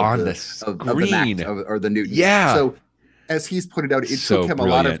of the Mac or the Newton. Yeah. So as he's put it out, it took him a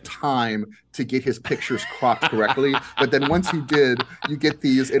lot of time to get his pictures cropped correctly. But then once he did, you get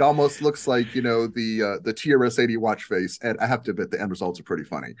these, it almost looks like, the TRS-80 watch face. And I have to admit, the end results are pretty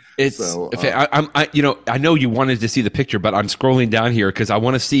funny. I know you wanted to see the picture, but I'm scrolling down here because I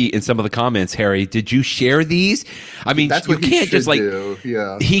want to see in some of the comments, Harry, did you share these? I mean, that's what you can't just do.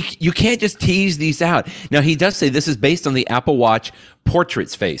 You can't just tease these out. Now, he does say this is based on the Apple Watch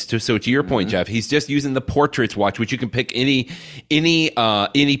portraits face. So to your point, Jeff, he's just using the portraits watch, which you can pick any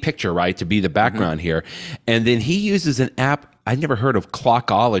picture, right, to be the background here. And then he uses an app I'd never heard of,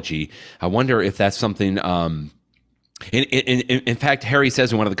 Clockology. I wonder if that's something in fact, Harry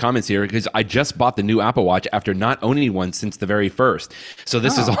says in one of the comments here, because I just bought the new Apple Watch after not owning one since the very first. So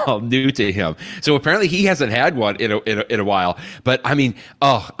this is all new to him. So apparently he hasn't had one in a while. But I mean,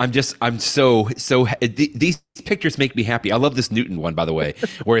 I'm so these pictures make me happy. I love this Newton one, by the way,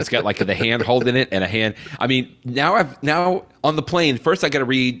 where it's got like the hand holding it and a hand. I mean, now on the plane, first I got to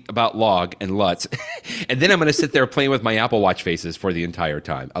read about log and LUTs, and then I'm going to sit there playing with my Apple Watch faces for the entire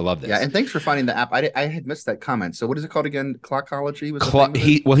time. I love this. Yeah, and thanks for finding the app. I had missed that comment. So what is it called again?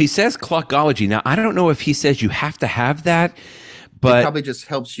 Clockology? He says Clockology. Now, I don't know if he says you have to have that, but it probably just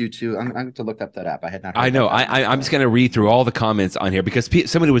helps you to. I'm going to look up that app. I had not. I know. I'm just going to read through all the comments on here because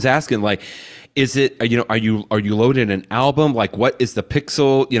somebody was asking, like, is it, are you loading an album? Like, what is the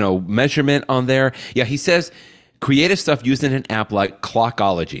pixel, measurement on there? Yeah, he says creative stuff using an app like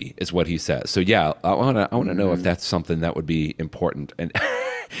Clockology is what he says. So yeah, I want to know if that's something that would be important. And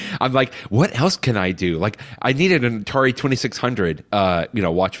I'm like, what else can I do? Like, I needed an Atari 2600,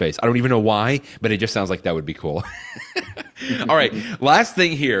 watch face. I don't even know why, but it just sounds like that would be cool. All right, last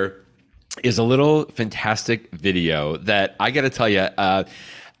thing here is a little fantastic video that I got to tell you,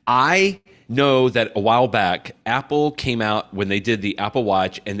 I know that a while back, Apple came out when they did the Apple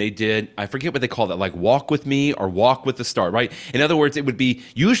Watch, and they did, I forget what they called it, like Walk With Me or Walk With the Star, right? In other words, it would be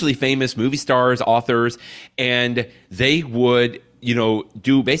usually famous movie stars, authors, and they would,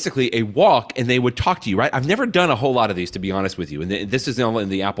 do basically a walk, and they would talk to you, right? I've never done a whole lot of these, to be honest with you. And this is in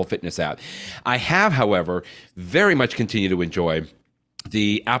the Apple Fitness app. I have, however, very much continued to enjoy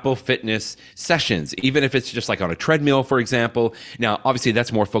the Apple Fitness sessions, even if it's just like on a treadmill, for example. Now, obviously,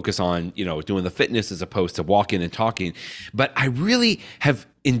 that's more focused on, doing the fitness as opposed to walking and talking. But I really have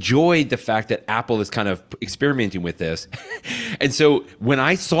enjoyed the fact that Apple is kind of experimenting with this. And so when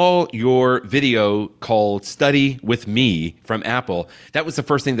I saw your video called Study With Me from Apple, that was the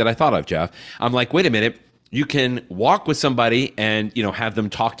first thing that I thought of, Jeff. I'm like, wait a minute. You can walk with somebody and, have them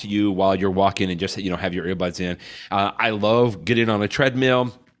talk to you while you're walking and just, have your earbuds in. I love getting on a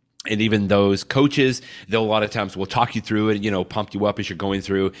treadmill. And even those coaches, they'll a lot of times will talk you through it, pump you up as you're going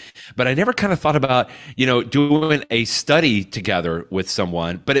through. But I never kind of thought about, doing a study together with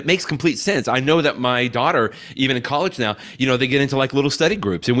someone. But it makes complete sense. I know that my daughter, even in college now, they get into like little study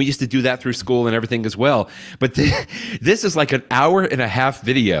groups. And we used to do that through school and everything as well. But this is like an hour and a half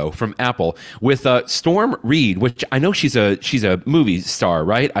video from Apple with Storm Reed, which I know she's a movie star,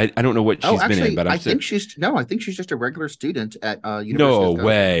 right? I don't know what she's been in, but I think she's just a regular student at University No of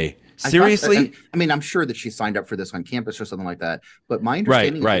way. Seriously? I mean, I'm sure that she signed up for this on campus or something like that. But my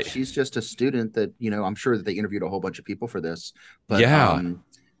understanding is that she's just a student that, I'm sure that they interviewed a whole bunch of people for this. But yeah.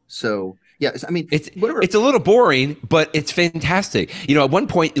 So yeah, I mean, it's a little boring, but it's fantastic. At one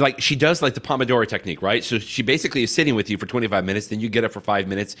point, like she does like the Pomodoro technique, right? So she basically is sitting with you for 25 minutes, then you get up for 5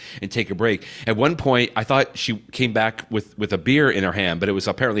 minutes and take a break. At one point, I thought she came back with a beer in her hand, but it was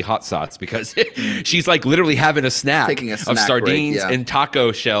apparently hot sauce because she's like literally having a snack, of sardines and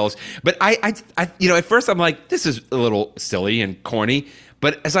taco shells. But I at first I'm like, this is a little silly and corny.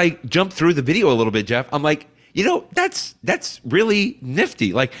 But as I jump through the video a little bit, Jeff, I'm like, that's really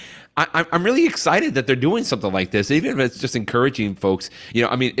nifty. Like, I'm really excited that they're doing something like this, even if it's just encouraging folks.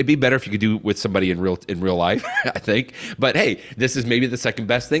 I mean, it'd be better if you could do it with somebody in real life, I think. But hey, this is maybe the second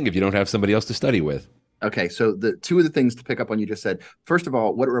best thing if you don't have somebody else to study with. Okay, so the two of the things to pick up on you just said. First of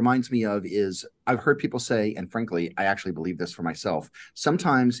all, what it reminds me of is I've heard people say, and frankly, I actually believe this for myself.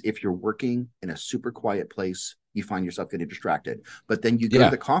 Sometimes if you're working in a super quiet place, you find yourself getting distracted. But then you go to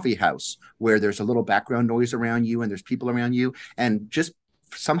the coffee house where there's a little background noise around you and there's people around you, and just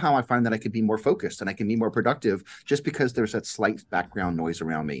somehow I find that I can be more focused and I can be more productive just because there's that slight background noise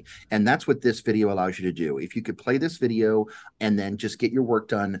around me. And that's what this video allows you to do. If you could play this video and then just get your work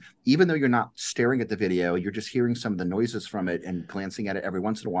done, even though you're not staring at the video, you're just hearing some of the noises from it and glancing at it every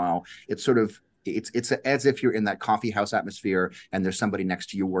once in a while. It's sort of it's as if you're in that coffee house atmosphere and there's somebody next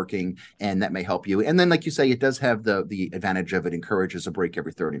to you working, and that may help you. And then, like you say, it does have the advantage of it encourages a break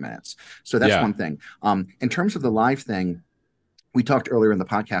every 30 minutes. So that's one thing. In terms of the live thing, we talked earlier in the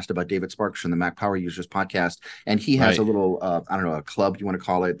podcast about David Sparks from the Mac Power Users podcast, and he has a little, I don't know, a club you want to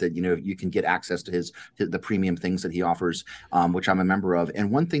call it, that you can get access to the premium things that he offers, which I'm a member of.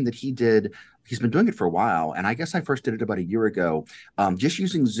 And one thing that he did, he's been doing it for a while, and I guess I first did it about a year ago, just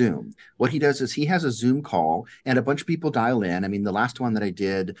using Zoom. What he does is he has a Zoom call, and a bunch of people dial in. I mean, the last one that I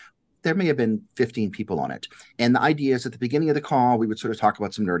did, there may have been 15 people on it. And the idea is at the beginning of the call, we would sort of talk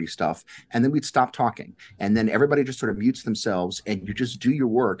about some nerdy stuff, and then we'd stop talking. And then everybody just sort of mutes themselves and you just do your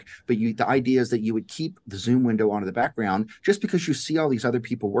work. But the idea is that you would keep the Zoom window on in the background just because you see all these other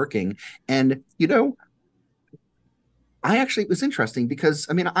people working. And, it was interesting because,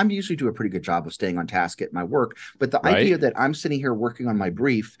 I mean, I'm usually do a pretty good job of staying on task at my work, but the idea that I'm sitting here working on my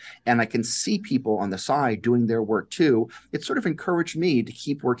brief and I can see people on the side doing their work too, it sort of encouraged me to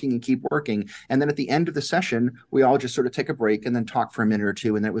keep working and keep working. And then at the end of the session, we all just sort of take a break and then talk for a minute or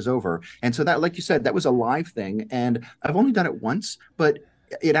two, and then it was over. And so that, like you said, that was a live thing. And I've only done it once, but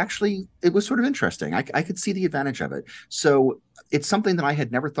it was sort of interesting. I could see the advantage of it. So it's something that I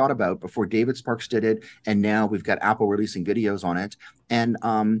had never thought about before David Sparks did it. And now we've got Apple releasing videos on it. And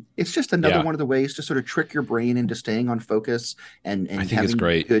it's just another one of the ways to sort of trick your brain into staying on focus and I think having it's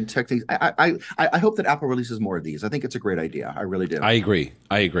great. Good techniques. I hope that Apple releases more of these. I think it's a great idea. I really do. I agree.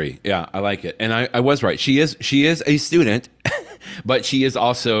 Yeah, I like it. And I was right. She is a student. But she is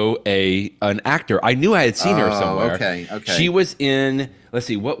also an actor. I knew I had seen her somewhere. Okay. She was in, let's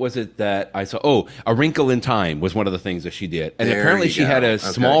see, what was it that I saw? Oh, A Wrinkle in Time was one of the things that she did. And apparently she had a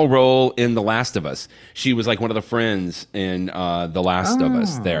small role in The Last of Us. She was like one of the friends in The Last of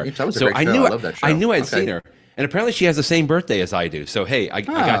Us there. So I love that show. I knew I had seen her. And apparently she has the same birthday as I do. So, hey, I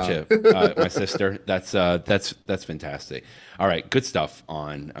got you, my sister. That's fantastic. All right, good stuff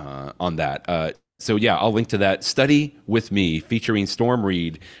on that. So yeah, I'll link to that. Study with Me featuring Storm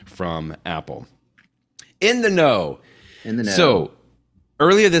Reed from Apple. In the know. In the know. So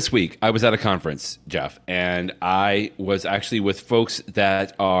earlier this week, I was at a conference, Jeff, and I was actually with folks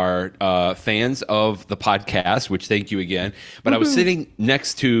that are fans of the podcast, which thank you again. But I was sitting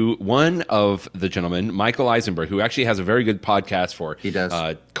next to one of the gentlemen, Michael Eisenberg, who actually has a very good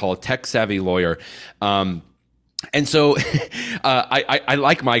podcast called Tech Savvy Lawyer. And so I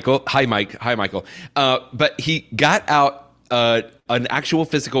like Michael. Hi, Mike. Hi, Michael. But he got out an actual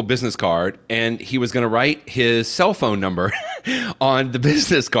physical business card, and he was going to write his cell phone number on the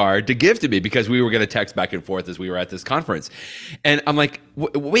business card to give to me because we were going to text back and forth as we were at this conference. And I'm like,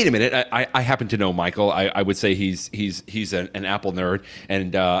 wait a minute. I happen to know Michael. I would say he's an Apple nerd,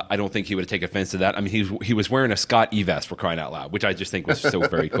 and I don't think he would take offense to that. I mean, he was wearing a Scott E-vest, for crying out loud, which I just think was so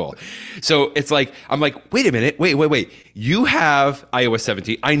very cool. So it's like, I'm like, wait a minute. Wait. You have iOS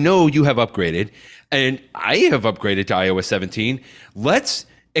 17. I know you have upgraded. And I have upgraded to iOS 17. Let's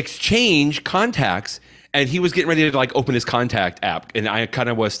exchange contacts. And he was getting ready to like open his contact app. And I kind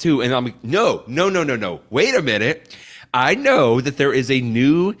of was too. And I'm like, no. Wait a minute. I know that there is a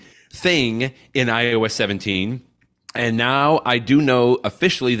new thing in iOS 17. And now I do know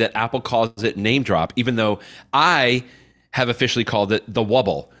officially that Apple calls it name drop, even though I have officially called it the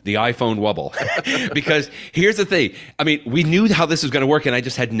Wubble, the iPhone Wubble. Because here's the thing. I mean, we knew how this was going to work, and I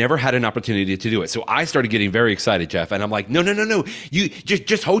just had never had an opportunity to do it. So I started getting very excited, Jeff. And I'm like, no. You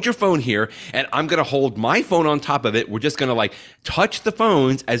just hold your phone here, and I'm going to hold my phone on top of it. We're just going to like touch the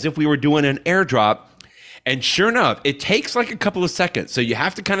phones as if we were doing an airdrop. And sure enough, it takes like a couple of seconds. So you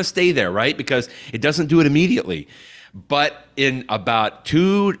have to kind of stay there, right? Because it doesn't do it immediately. But in about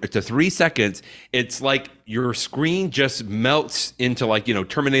 2 to 3 seconds, it's like your screen just melts into like,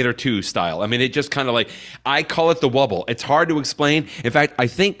 Terminator 2 style. I mean, it just kind of like, I call it the Wubble. It's hard to explain. In fact, I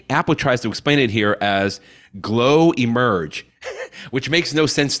think Apple tries to explain it here as glow emerge, which makes no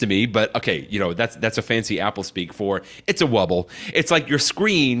sense to me. But okay, that's a fancy Apple speak for it's a Wubble. It's like your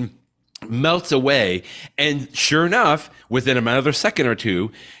screen melts away, and sure enough, within another second or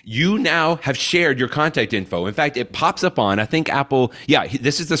two, you now have shared your contact info. In fact, it pops up on, I think Apple,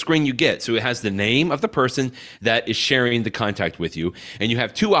 this is the screen you get. So it has the name of the person that is sharing the contact with you, and you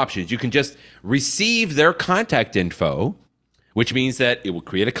have two options. You can just receive their contact info, which means that it will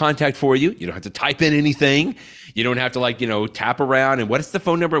create a contact for you. You don't have to type in anything. You don't have to tap around and what is the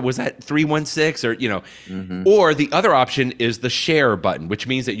phone number? Was that 316 or, Or the other option is the share button, which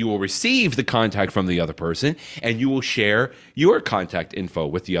means that you will receive the contact from the other person and you will share your contact info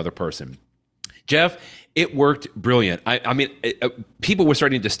with the other person. Jeff, it worked brilliant. I mean, people were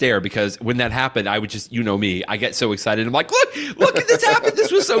starting to stare because when that happened, I would just, me, I get so excited. I'm like, look at this happen.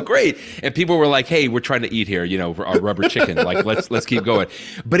 This was so great. And people were like, hey, we're trying to eat here, our rubber chicken. Like, let's keep going.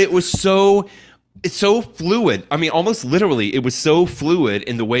 But it's so fluid. I mean, almost literally, it was so fluid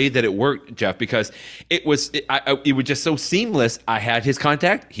in the way that it worked, Jeff, because it was just so seamless. I had his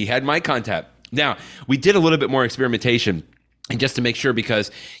contact. He had my contact. Now, we did a little bit more experimentation. And just to make sure, because,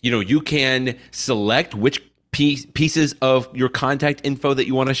 you can select which pieces of your contact info that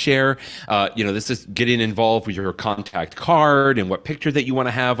you want to share. This is getting involved with your contact card and what picture that you want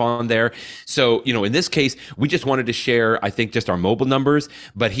to have on there. So, in this case, we just wanted to share, I think, just our mobile numbers,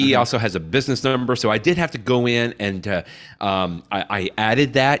 but he also has a business number. So I did have to go in and I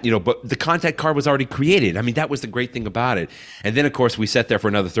added that, but the contact card was already created. I mean, that was the great thing about it. And then, of course, we sat there for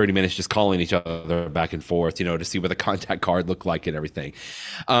another 30 minutes just calling each other back and forth, to see what the contact card looked like and everything.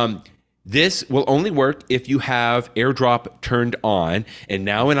 This will only work if you have AirDrop turned on. And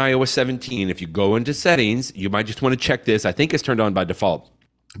now in iOS 17, if you go into settings, you might just want to check this. I think it's turned on by default.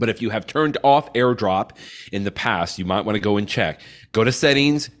 But if you have turned off AirDrop in the past, you might want to go and check. Go to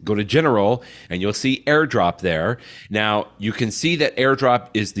settings, go to general, and you'll see AirDrop there. Now, you can see that AirDrop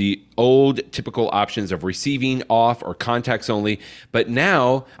is the old typical options of receiving, off, or contacts only. But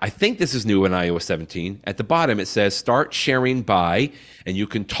now, I think this is new in iOS 17. At the bottom, it says start sharing by, and you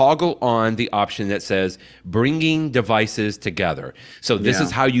can toggle on the option that says bringing devices together. So this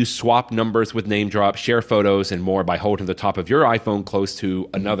is how you swap numbers with name drop, share photos, and more by holding the top of your iPhone close to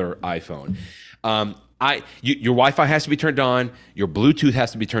another iPhone. Your Wi-Fi has to be turned on, your Bluetooth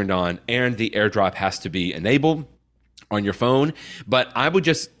has to be turned on, and the AirDrop has to be enabled. on your phone. But I would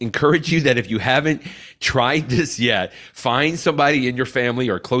just encourage you that if you haven't tried this yet, find somebody in your family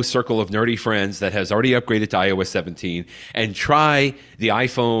or close circle of nerdy friends that has already upgraded to iOS 17 and try the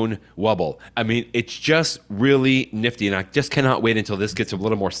iPhone Wubble. I mean, it's just really nifty, and I just cannot wait until this gets a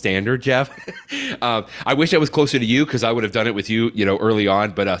little more standard, Jeff. I wish I was closer to you because I would have done it with you, early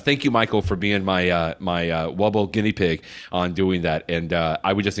on. But thank you, Michael, for being my my Wubble guinea pig on doing that. And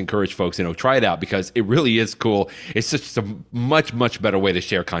I would just encourage folks, try it out because it really is cool. It's just a much, much better way to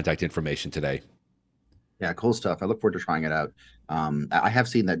share contact information today. Yeah, cool stuff. I look forward to trying it out. I have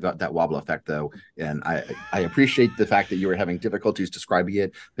seen that wobble effect though, and I appreciate the fact that you were having difficulties describing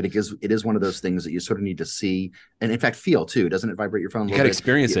it, but it is one of those things that you sort of need to see and in fact feel too. Doesn't it vibrate your phone a little bit? You got to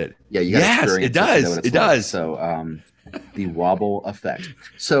experience it. Yeah, you got to experience it. Does. To know what it's it like. does. So the wobble effect.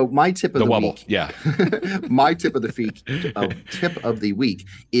 So my tip of the wobble, week. yeah. My tip of the week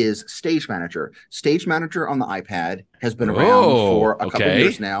is Stage Manager. Stage Manager on the iPad has been around for a couple of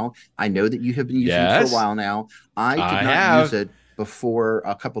years now. I know that you have been using it for a while now. I did not use it before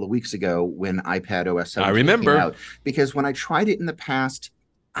a couple of weeks ago when iPad OS 17 came out, because when I tried it in the past,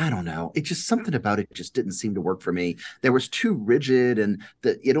 I don't know, it just something about it just didn't seem to work for me. There was too rigid, and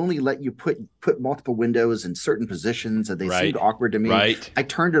it only let you put multiple windows in certain positions, and they seemed awkward to me. I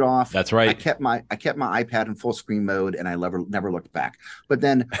turned it off. That's right. I kept my iPad in full screen mode, and I never looked back. But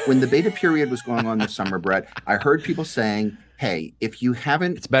then when the beta period was going on this summer, Brett, I heard people saying, "Hey, if you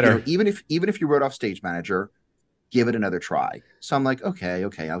haven't, it's better. Even if you wrote off Stage Manager, give it another try." So I'm like, okay,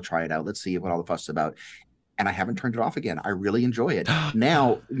 I'll try it out. Let's see what all the fuss is about. And I haven't turned it off again. I really enjoy it.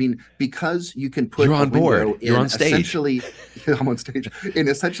 Now, I mean, because you can put You're on board. You're on stage. Essentially, I'm on stage in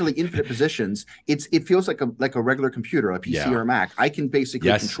essentially infinite positions. It feels like a regular computer, a PC or a Mac. I can basically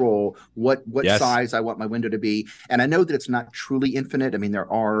control what size I want my window to be. And I know that it's not truly infinite. I mean,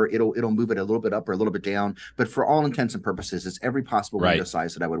 it'll move it a little bit up or a little bit down, but for all intents and purposes, it's every possible window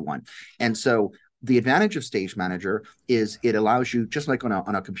size that I would want. And so the advantage of Stage Manager is it allows you, just like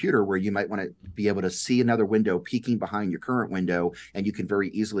on a computer where you might want to be able to see another window peeking behind your current window, and you can very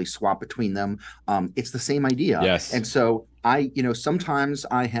easily swap between them. It's the same idea. Yes. And so sometimes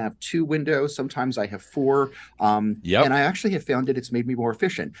I have 2 windows, sometimes I have 4. And I actually have found that it's made me more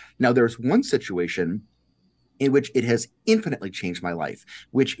efficient. Now, there's one situation in which it has infinitely changed my life,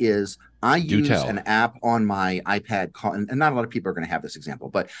 which is I use an app on my iPad called, and not a lot of people are going to have this example,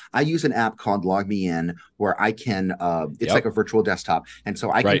 but I use an app called Log Me In, where I can, it's like a virtual desktop. And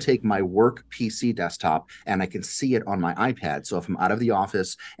so I can take my work PC desktop and I can see it on my iPad. So if I'm out of the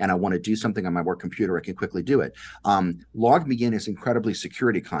office and I want to do something on my work computer, I can quickly do it. Log Me In is incredibly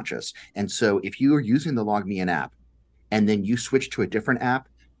security conscious. And so if you are using the Log Me In app and then you switch to a different app,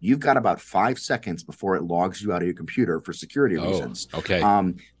 you've got about 5 seconds before it logs you out of your computer for security reasons. Okay.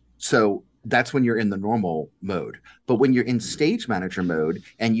 So that's when you're in the normal mode. But when you're in Stage Manager mode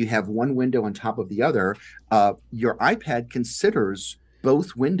and you have one window on top of the other, your iPad considers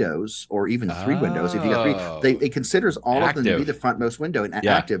both windows, or even 3 windows. If you got 3, it considers all of them to be the frontmost window and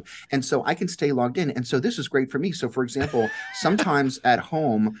active. And so I can stay logged in. And so this is great for me. So for example, sometimes at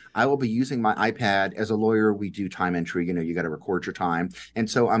home, I will be using my iPad. As a lawyer, we do time entry. You got to record your time. And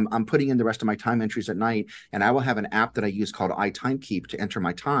so I'm putting in the rest of my time entries at night, and I will have an app that I use called iTimekeep to enter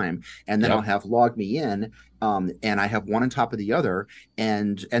my time. And then I'll have Log Me In. And I have one on top of the other,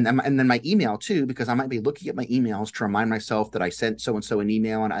 and then my email too, because I might be looking at my emails to remind myself that I sent so and so an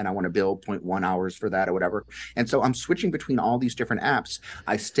email, and I want to bill 0.1 hours for that or whatever. And so I'm switching between all these different apps.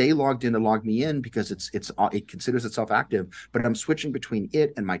 I stay logged in to Log Me In because it considers itself active, but I'm switching between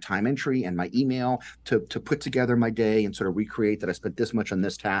it and my time entry and my email to put together my day and sort of recreate that I spent this much on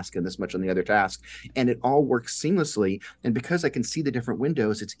this task and this much on the other task, and it all works seamlessly. And because I can see the different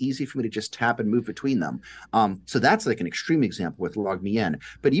windows, it's easy for me to just tap and move between them. So that's like an extreme example with Log Me In.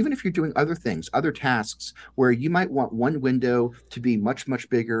 But even if you're doing other things, other tasks where you might want one window to be much, much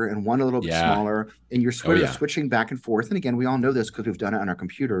bigger and one a little bit smaller, and you're sort of switching back and forth. And again, we all know this because we've done it on our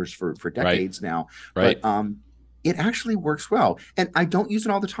computers for decades now. But it actually works well. And I don't use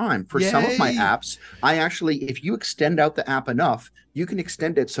it all the time. For some of my apps, I actually, if you extend out the app enough, you can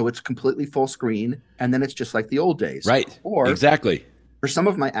extend it so it's completely full screen, and then it's just like the old days. Or exactly. For some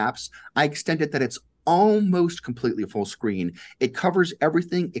of my apps, I extend it that it's almost completely full screen. It covers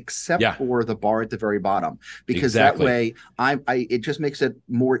everything except for the bar at the very bottom, because that way it just makes it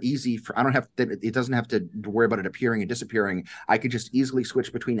more easy for, it doesn't have to worry about it appearing and disappearing. I could just easily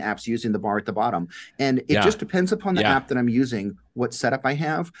switch between apps using the bar at the bottom. And it just depends upon the app that I'm using, what setup I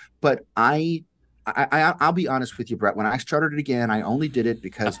have. But I'll be honest with you, Brett. When I started it again, I only did it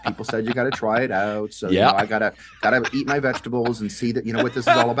because people said you got to try it out. So I gotta eat my vegetables and see that what this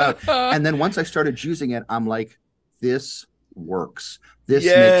is all about. And then once I started using it, I'm like, this works. This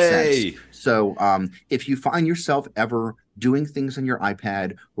makes sense. Yay. So if you find yourself ever doing things on your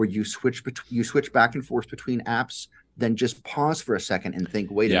iPad where you switch back and forth between apps, then just pause for a second and think,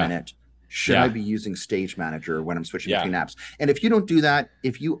 wait a Yeah. minute, should I Yeah. be using Stage Manager when I'm switching Yeah. between apps? And if you don't do that,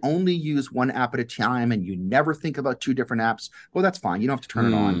 if you only use one app at a time and you never think about two different apps, well, that's fine. You don't have to turn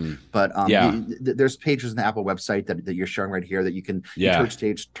it on. Hmm. But Yeah. there's pages on the Apple website that you're showing right here that you Yeah.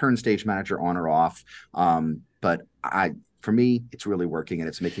 turn Stage Manager on or off. But for me, it's really working and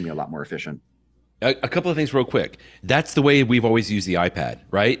it's making me a lot more efficient. A couple of things real quick. That's the way we've always used the iPad,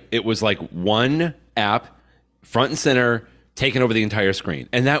 right? It was like one app, front and center, taking over the entire screen.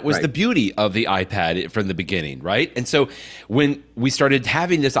 And that was Right. the beauty of the iPad from the beginning, right? And so when we started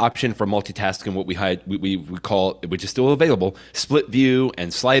having this option for multitasking, what we call, which is still available, split view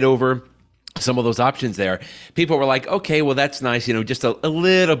and slide over, some of those options there, people were like, okay, well, that's nice, just a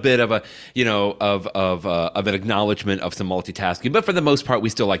little bit of a, of an acknowledgement of some multitasking. But for the most part, we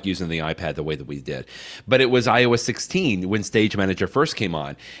still like using the iPad the way that we did. But it was iOS 16 when Stage Manager first came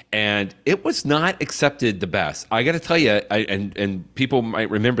on, and it was not accepted the best. I got to tell you, and people might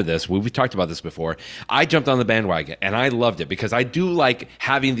remember this, we've talked about this before. I jumped on the bandwagon, and I loved it because I do like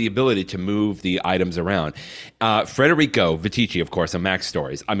having the ability to move the items around. Federico Viticci, of course, on Mac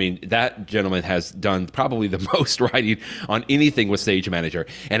Stories. I mean, that gentleman has done probably the most writing on anything with Stage Manager.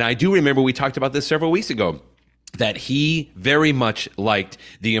 And I do remember we talked about this several weeks ago, that he very much liked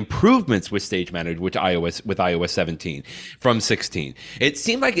the improvements with Stage Manager, with iOS 17 from 16. It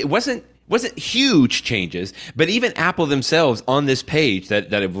seemed like it wasn't huge changes, but even Apple themselves on this page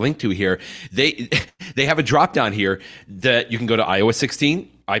that I've linked to here, they have a drop down here that you can go to iOS 16,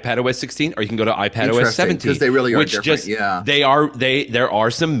 iPadOS 16, or you can go to iPadOS 17, because they really are which different. Yeah, there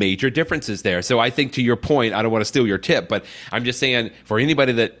are some major differences there. So I think, to your point, I don't want to steal your tip, but I'm just saying, for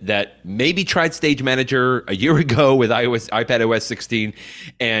anybody that maybe tried Stage Manager a year ago with iPadOS 16,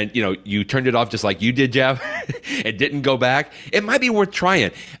 and you turned it off just like you did, Jeff, and didn't go back, it might be worth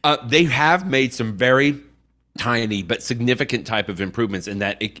trying. They have made some very tiny but significant type of improvements in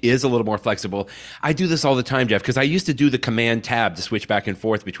that it is a little more flexible. I do this all the time, Jeff, because I used to do the command tab to switch back and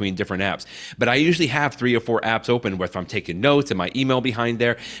forth between different apps. But I usually have 3 or 4 apps open where if I'm taking notes and my email behind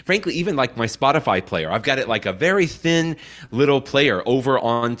there. Frankly, even like my Spotify player, I've got it like a very thin little player over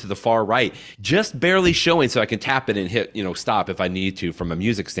on to the far right, just barely showing so I can tap it and hit, stop if I need to from a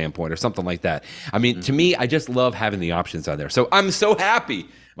music standpoint or something like that. I mean, to me, I just love having the options on there. So I'm so happy,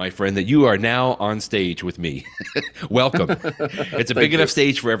 my friend, that you are now on stage with me. Welcome. It's a big enough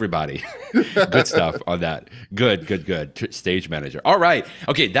stage for everybody. Good stuff on that. Good. Stage Manager. All right.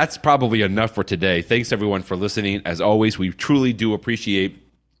 Okay, that's probably enough for today. Thanks, everyone, for listening. As always, we truly do appreciate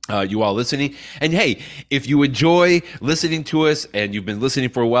you all listening. And hey, if you enjoy listening to us and you've been listening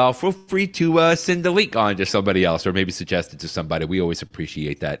for a while, feel free to send the link on to somebody else, or maybe suggest it to somebody. We always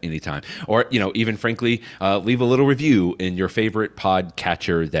appreciate that anytime. Or, even frankly, leave a little review in your favorite pod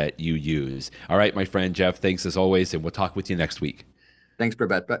catcher that you use. All right, my friend Jeff, thanks as always, and we'll talk with you next week. Thanks,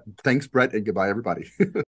 Brett. And goodbye, everybody.